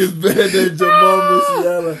Gravenberch is better than Jamal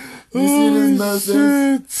Musiala. You see this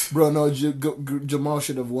nonsense? Shit. Bro, no, Jamal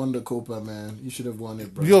should have won the Copa, man. He should have won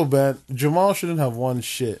it, bro. Yo, man, Jamal shouldn't have won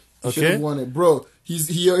shit. Okay? He should have won it. Bro,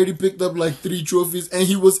 he already picked up like 3 trophies, and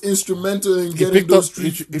he was instrumental in getting those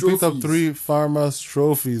 3 trophies. He picked up 3 Farmers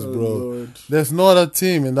trophies, bro. Lord. There's no other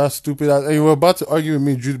team in that stupid ass. And you were about to argue with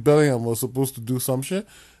me, Jude Bellingham was supposed to do some shit.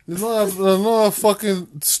 There's no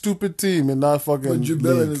fucking stupid team in that fucking But Jude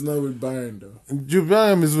Bellingham is not with Bayern, though. Jude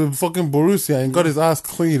Bellingham is with fucking Borussia and got his ass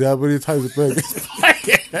cleaned up when he ties with Berg.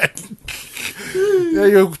 Yeah,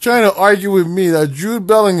 you're trying to argue with me that Jude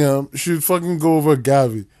Bellingham should fucking go over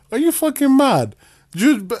Gavi. Are you fucking mad?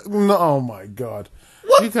 No, oh my god.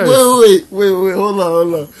 What? Wait, hold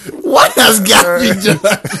on. What has Gavi done?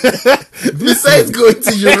 Besides going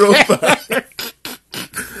to Europa?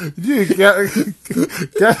 Dude,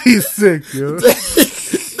 Gavi's sick, yo.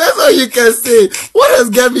 That's all you can say. What has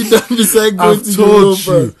Gavi done besides going to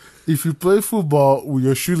Europa? You, if you play football with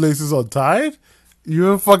your shoelaces untied,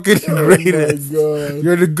 you're fucking greatest. Oh my god.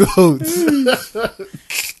 You're the GOAT.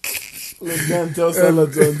 Let's go and tell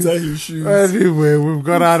Salah to untie his shoes. Anyway, we've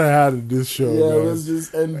got out of hand in this show. Yeah, man. let's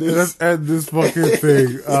just end this. Let's end this fucking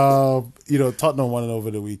thing. Tottenham won it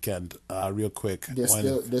over the weekend. Real quick. They're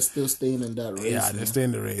still staying in that race. Yeah, they're staying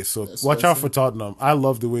in the race. So That's watch out for awesome. Tottenham. I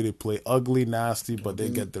love the way they play. Ugly, nasty, but they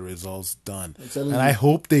get the results done. And I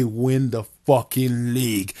hope they win the fucking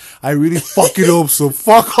league. I really fucking hope so.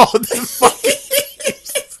 Fuck all this fucking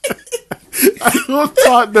I hope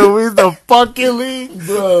Tottenham wins the fucking league.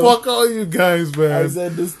 Bro. Fuck all you guys, man. I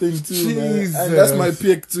said this thing too, Jesus. man. And that's my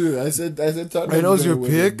pick too. I said Tottenham. I know it's your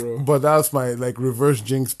win pick, it, bro. but that's my reverse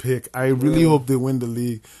jinx pick. I really hope they win the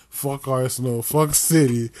league. Fuck Arsenal, fuck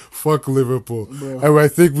City, fuck Liverpool. Bro. And I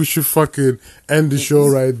think we should fucking end the show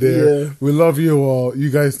right there. Yeah. We love you all.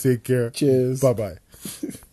 You guys take care. Cheers. Bye bye.